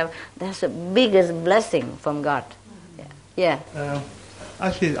what you have, that's the biggest blessing from God. Yeah.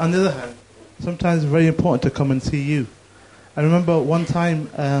 Actually, on the other hand, sometimes it's very important to come and see you. I remember one time,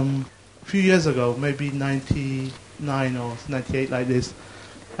 a few years ago, maybe 99 or 98 like this,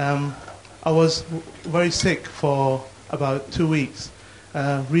 I was very sick for about 2 weeks.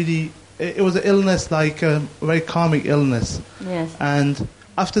 Really, it was an illness, like a very karmic illness. Yes. And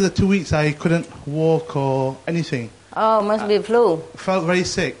after the 2 weeks, I couldn't walk or anything. Oh, must be flu. Felt very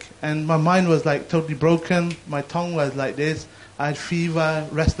sick, and my mind was like totally broken. My tongue was like this. I had fever,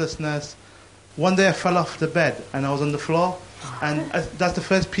 restlessness. One day I fell off the bed and I was on the floor, and that's the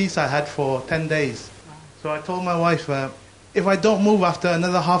first peace I had for 10 days. So I told my wife, if I don't move after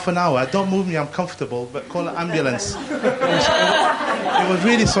another half an hour, don't move me, I'm comfortable, but call an ambulance. It was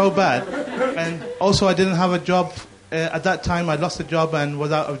really so bad. And also I didn't have a job. At that time I lost a job and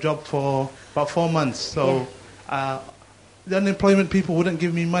was out of job for about 4 months. So the unemployment people wouldn't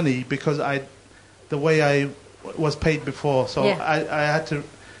give me money because the way I was paid before. So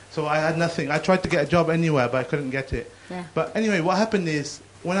I had nothing. I tried to get a job anywhere, but I couldn't get it. Yeah. But anyway, what happened is,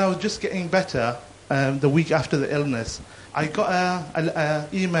 when I was just getting better, the week after the illness, I got an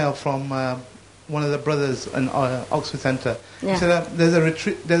email from one of the brothers in Oxford Centre. Yeah. He said, there's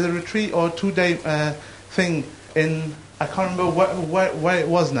a retreat or 2-day thing in, I can't remember where it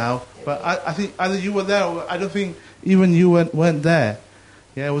was now, but I think either you were there or I don't think even you weren't there.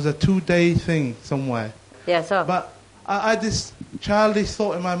 Yeah, it was a 2-day thing somewhere. Yeah, so. But I had this childish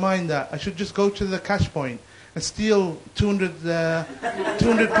thought in my mind that I should just go to the cash point and steal 200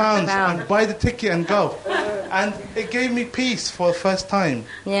 pounds and buy the ticket and go. And it gave me peace for the first time.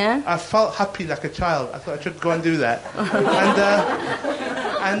 Yeah? I felt happy like a child. I thought I should go and do that.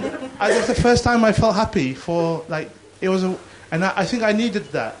 And it was the first time I felt happy for, like, it was and I think I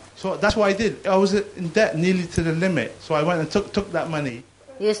needed that. So that's what I did. I was in debt nearly to the limit. So I went and took that money.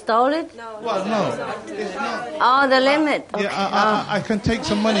 You stole it? No. Well, no. It's not. Oh, the limit. Okay. Yeah, I can take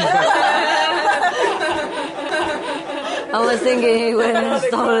some money back. I was thinking he went and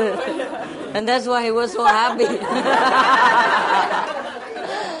stole it. And that's why he was so happy.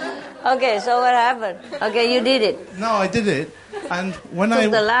 Okay, so what happened? Okay, you did it. No, I did it. And when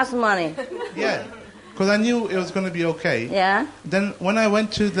took the last money. Yeah. Because I knew it was going to be okay. Yeah. Then when I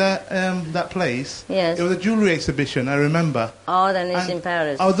went to that place, yes, it was a jewelry exhibition, I remember. Oh, then it's in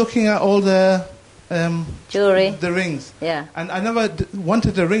Paris. I was looking at all the jewelry, the rings. Yeah. And I never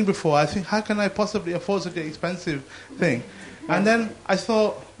wanted a ring before. I think, how can I possibly afford such an expensive thing? Yeah. And then I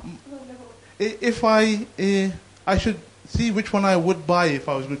thought, if I should see which one I would buy if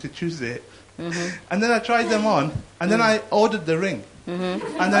I was going to choose it. Mm-hmm. And then I tried them on, and then I ordered the ring.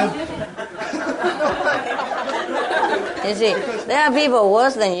 Mm-hmm. And then you see, there are people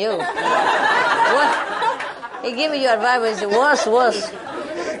worse than you. He give you advice, it's worse.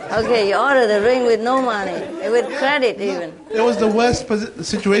 Okay, you order the ring with no money, with credit even. It was the worst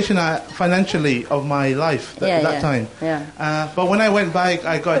situation financially of my life that time. Yeah. But when I went back,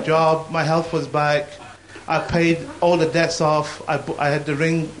 I got a job, my health was back, I paid all the debts off, I had the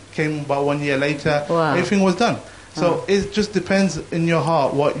ring, came about 1 year later, wow. Everything was done. So it just depends in your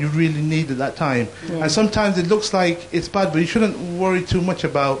heart what you really need at that time. Yeah. And sometimes it looks like it's bad, but you shouldn't worry too much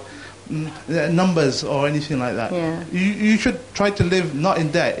about numbers or anything like that. Yeah. You should try to live not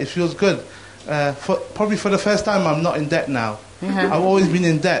in debt. It feels good. Probably for the first time, I'm not in debt now. Uh-huh. I've always been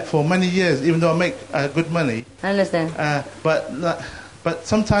in debt for many years, even though I make good money. I understand. But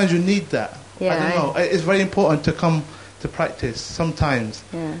sometimes you need that. Yeah, I don't know. It's very important to come to practice sometimes.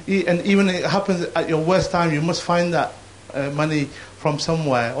 Yeah. And even if it happens at your worst time, you must find that money from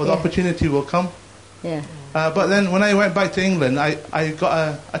somewhere, or the opportunity will come. Yeah. But then when I went back to England, I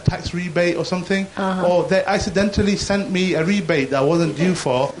got a tax rebate or something, or they accidentally sent me a rebate that I wasn't due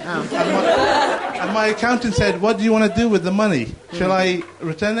for. And my accountant said, what do you want to do with the money? Shall I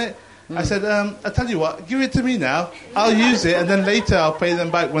return it? I said, I'll tell you what, give it to me now. I'll use it, and then later I'll pay them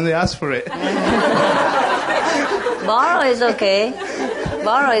back when they ask for it. Borrow is okay.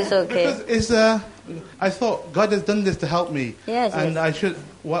 Borrow is okay. Because I thought God has done this to help me. Yes, and I should,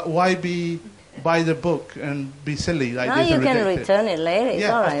 why buy the book and be silly like this? No, you can return it later. It's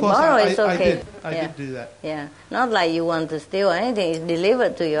all right. Of course, Borrow is okay. I did do that. Yeah. Not like you want to steal anything. It's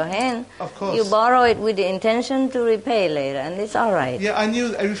delivered to your hand. Of course. You borrow it with the intention to repay later, and it's all right. Yeah, I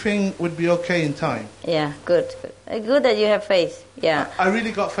knew everything would be okay in time. Yeah, good. Good that you have faith. Yeah. I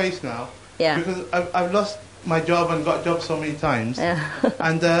really got faith now. Yeah. Because I've lost my job and got jobs so many times. Yeah.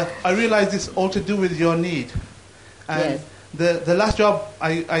 And I realized it's all to do with your need. And yes. The last job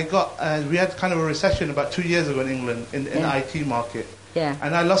I got, we had kind of a recession about 2 years ago in England in the IT market. Yeah.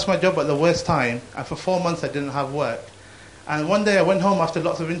 And I lost my job at the worst time, and for 4 months I didn't have work. And one day I went home after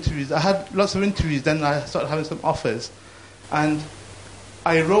lots of interviews. I had lots of interviews, then I started having some offers. And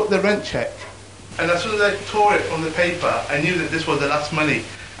I wrote the rent check And as soon as I tore it on the paper, I knew that this was the last money.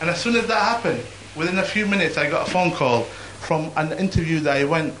 And as soon as that happened, within a few minutes, I got a phone call from an interview that I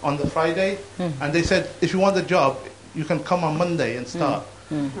went on the Friday, and they said, if you want the job, you can come on Monday and start.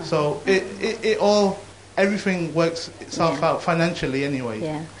 So it all, everything works itself out financially anyway.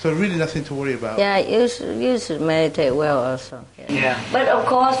 Yeah. So really nothing to worry about. Yeah, you should meditate well also. Yeah. But of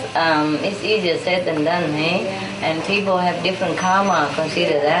course, it's easier said than done, eh? And people have different karma.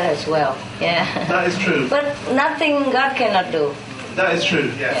 Consider that as well. Yeah. That is true. But nothing God cannot do. That is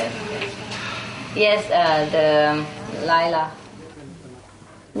true. Yes. Yes, the Lila.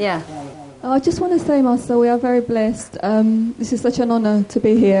 Yeah. I just want to say, Master, we are very blessed. This is such an honour to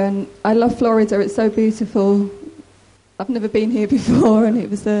be here, and I love Florida. It's so beautiful. I've never been here before, and it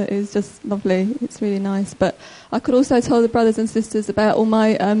was just lovely. It's really nice. But I could also tell the brothers and sisters about all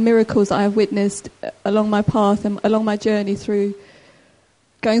my miracles I have witnessed along my path and along my journey through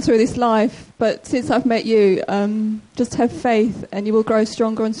going through this life. But since I've met you, just have faith, and you will grow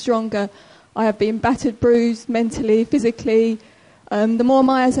stronger and stronger. I have been battered, bruised, mentally, physically. The more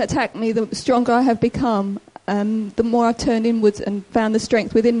Maya's attacked me, the stronger I have become. The more I've turned inwards and found the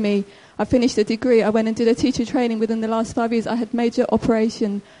strength within me. I finished a degree. I went and did a teacher training within the last 5 years. I had major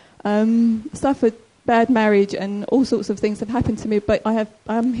operation, suffered bad marriage, and all sorts of things have happened to me. But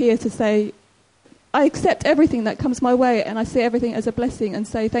I'm here to say I accept everything that comes my way, and I see everything as a blessing and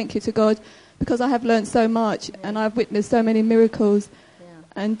say thank you to God, because I have learned so much and I've witnessed so many miracles.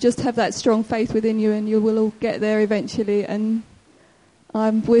 And just have that strong faith within you, and you will all get there eventually. And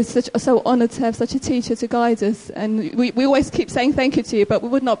we're so honoured to have such a teacher to guide us. And we always keep saying thank you to you, but we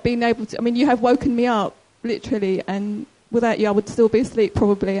would not been able to. I mean, you have woken me up, literally, and without you I would still be asleep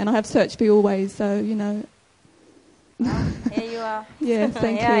probably. And I have searched for you always, so, you know. Here you are. Yeah,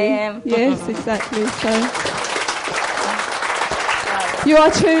 thank you. Here I am. Yes, exactly. So you are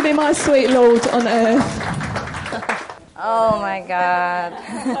truly my sweet Lord on earth. Oh my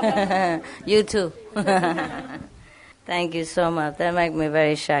God. You too. Thank you so much. That makes me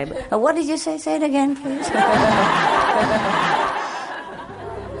very shy. What did you say? Say it again, please.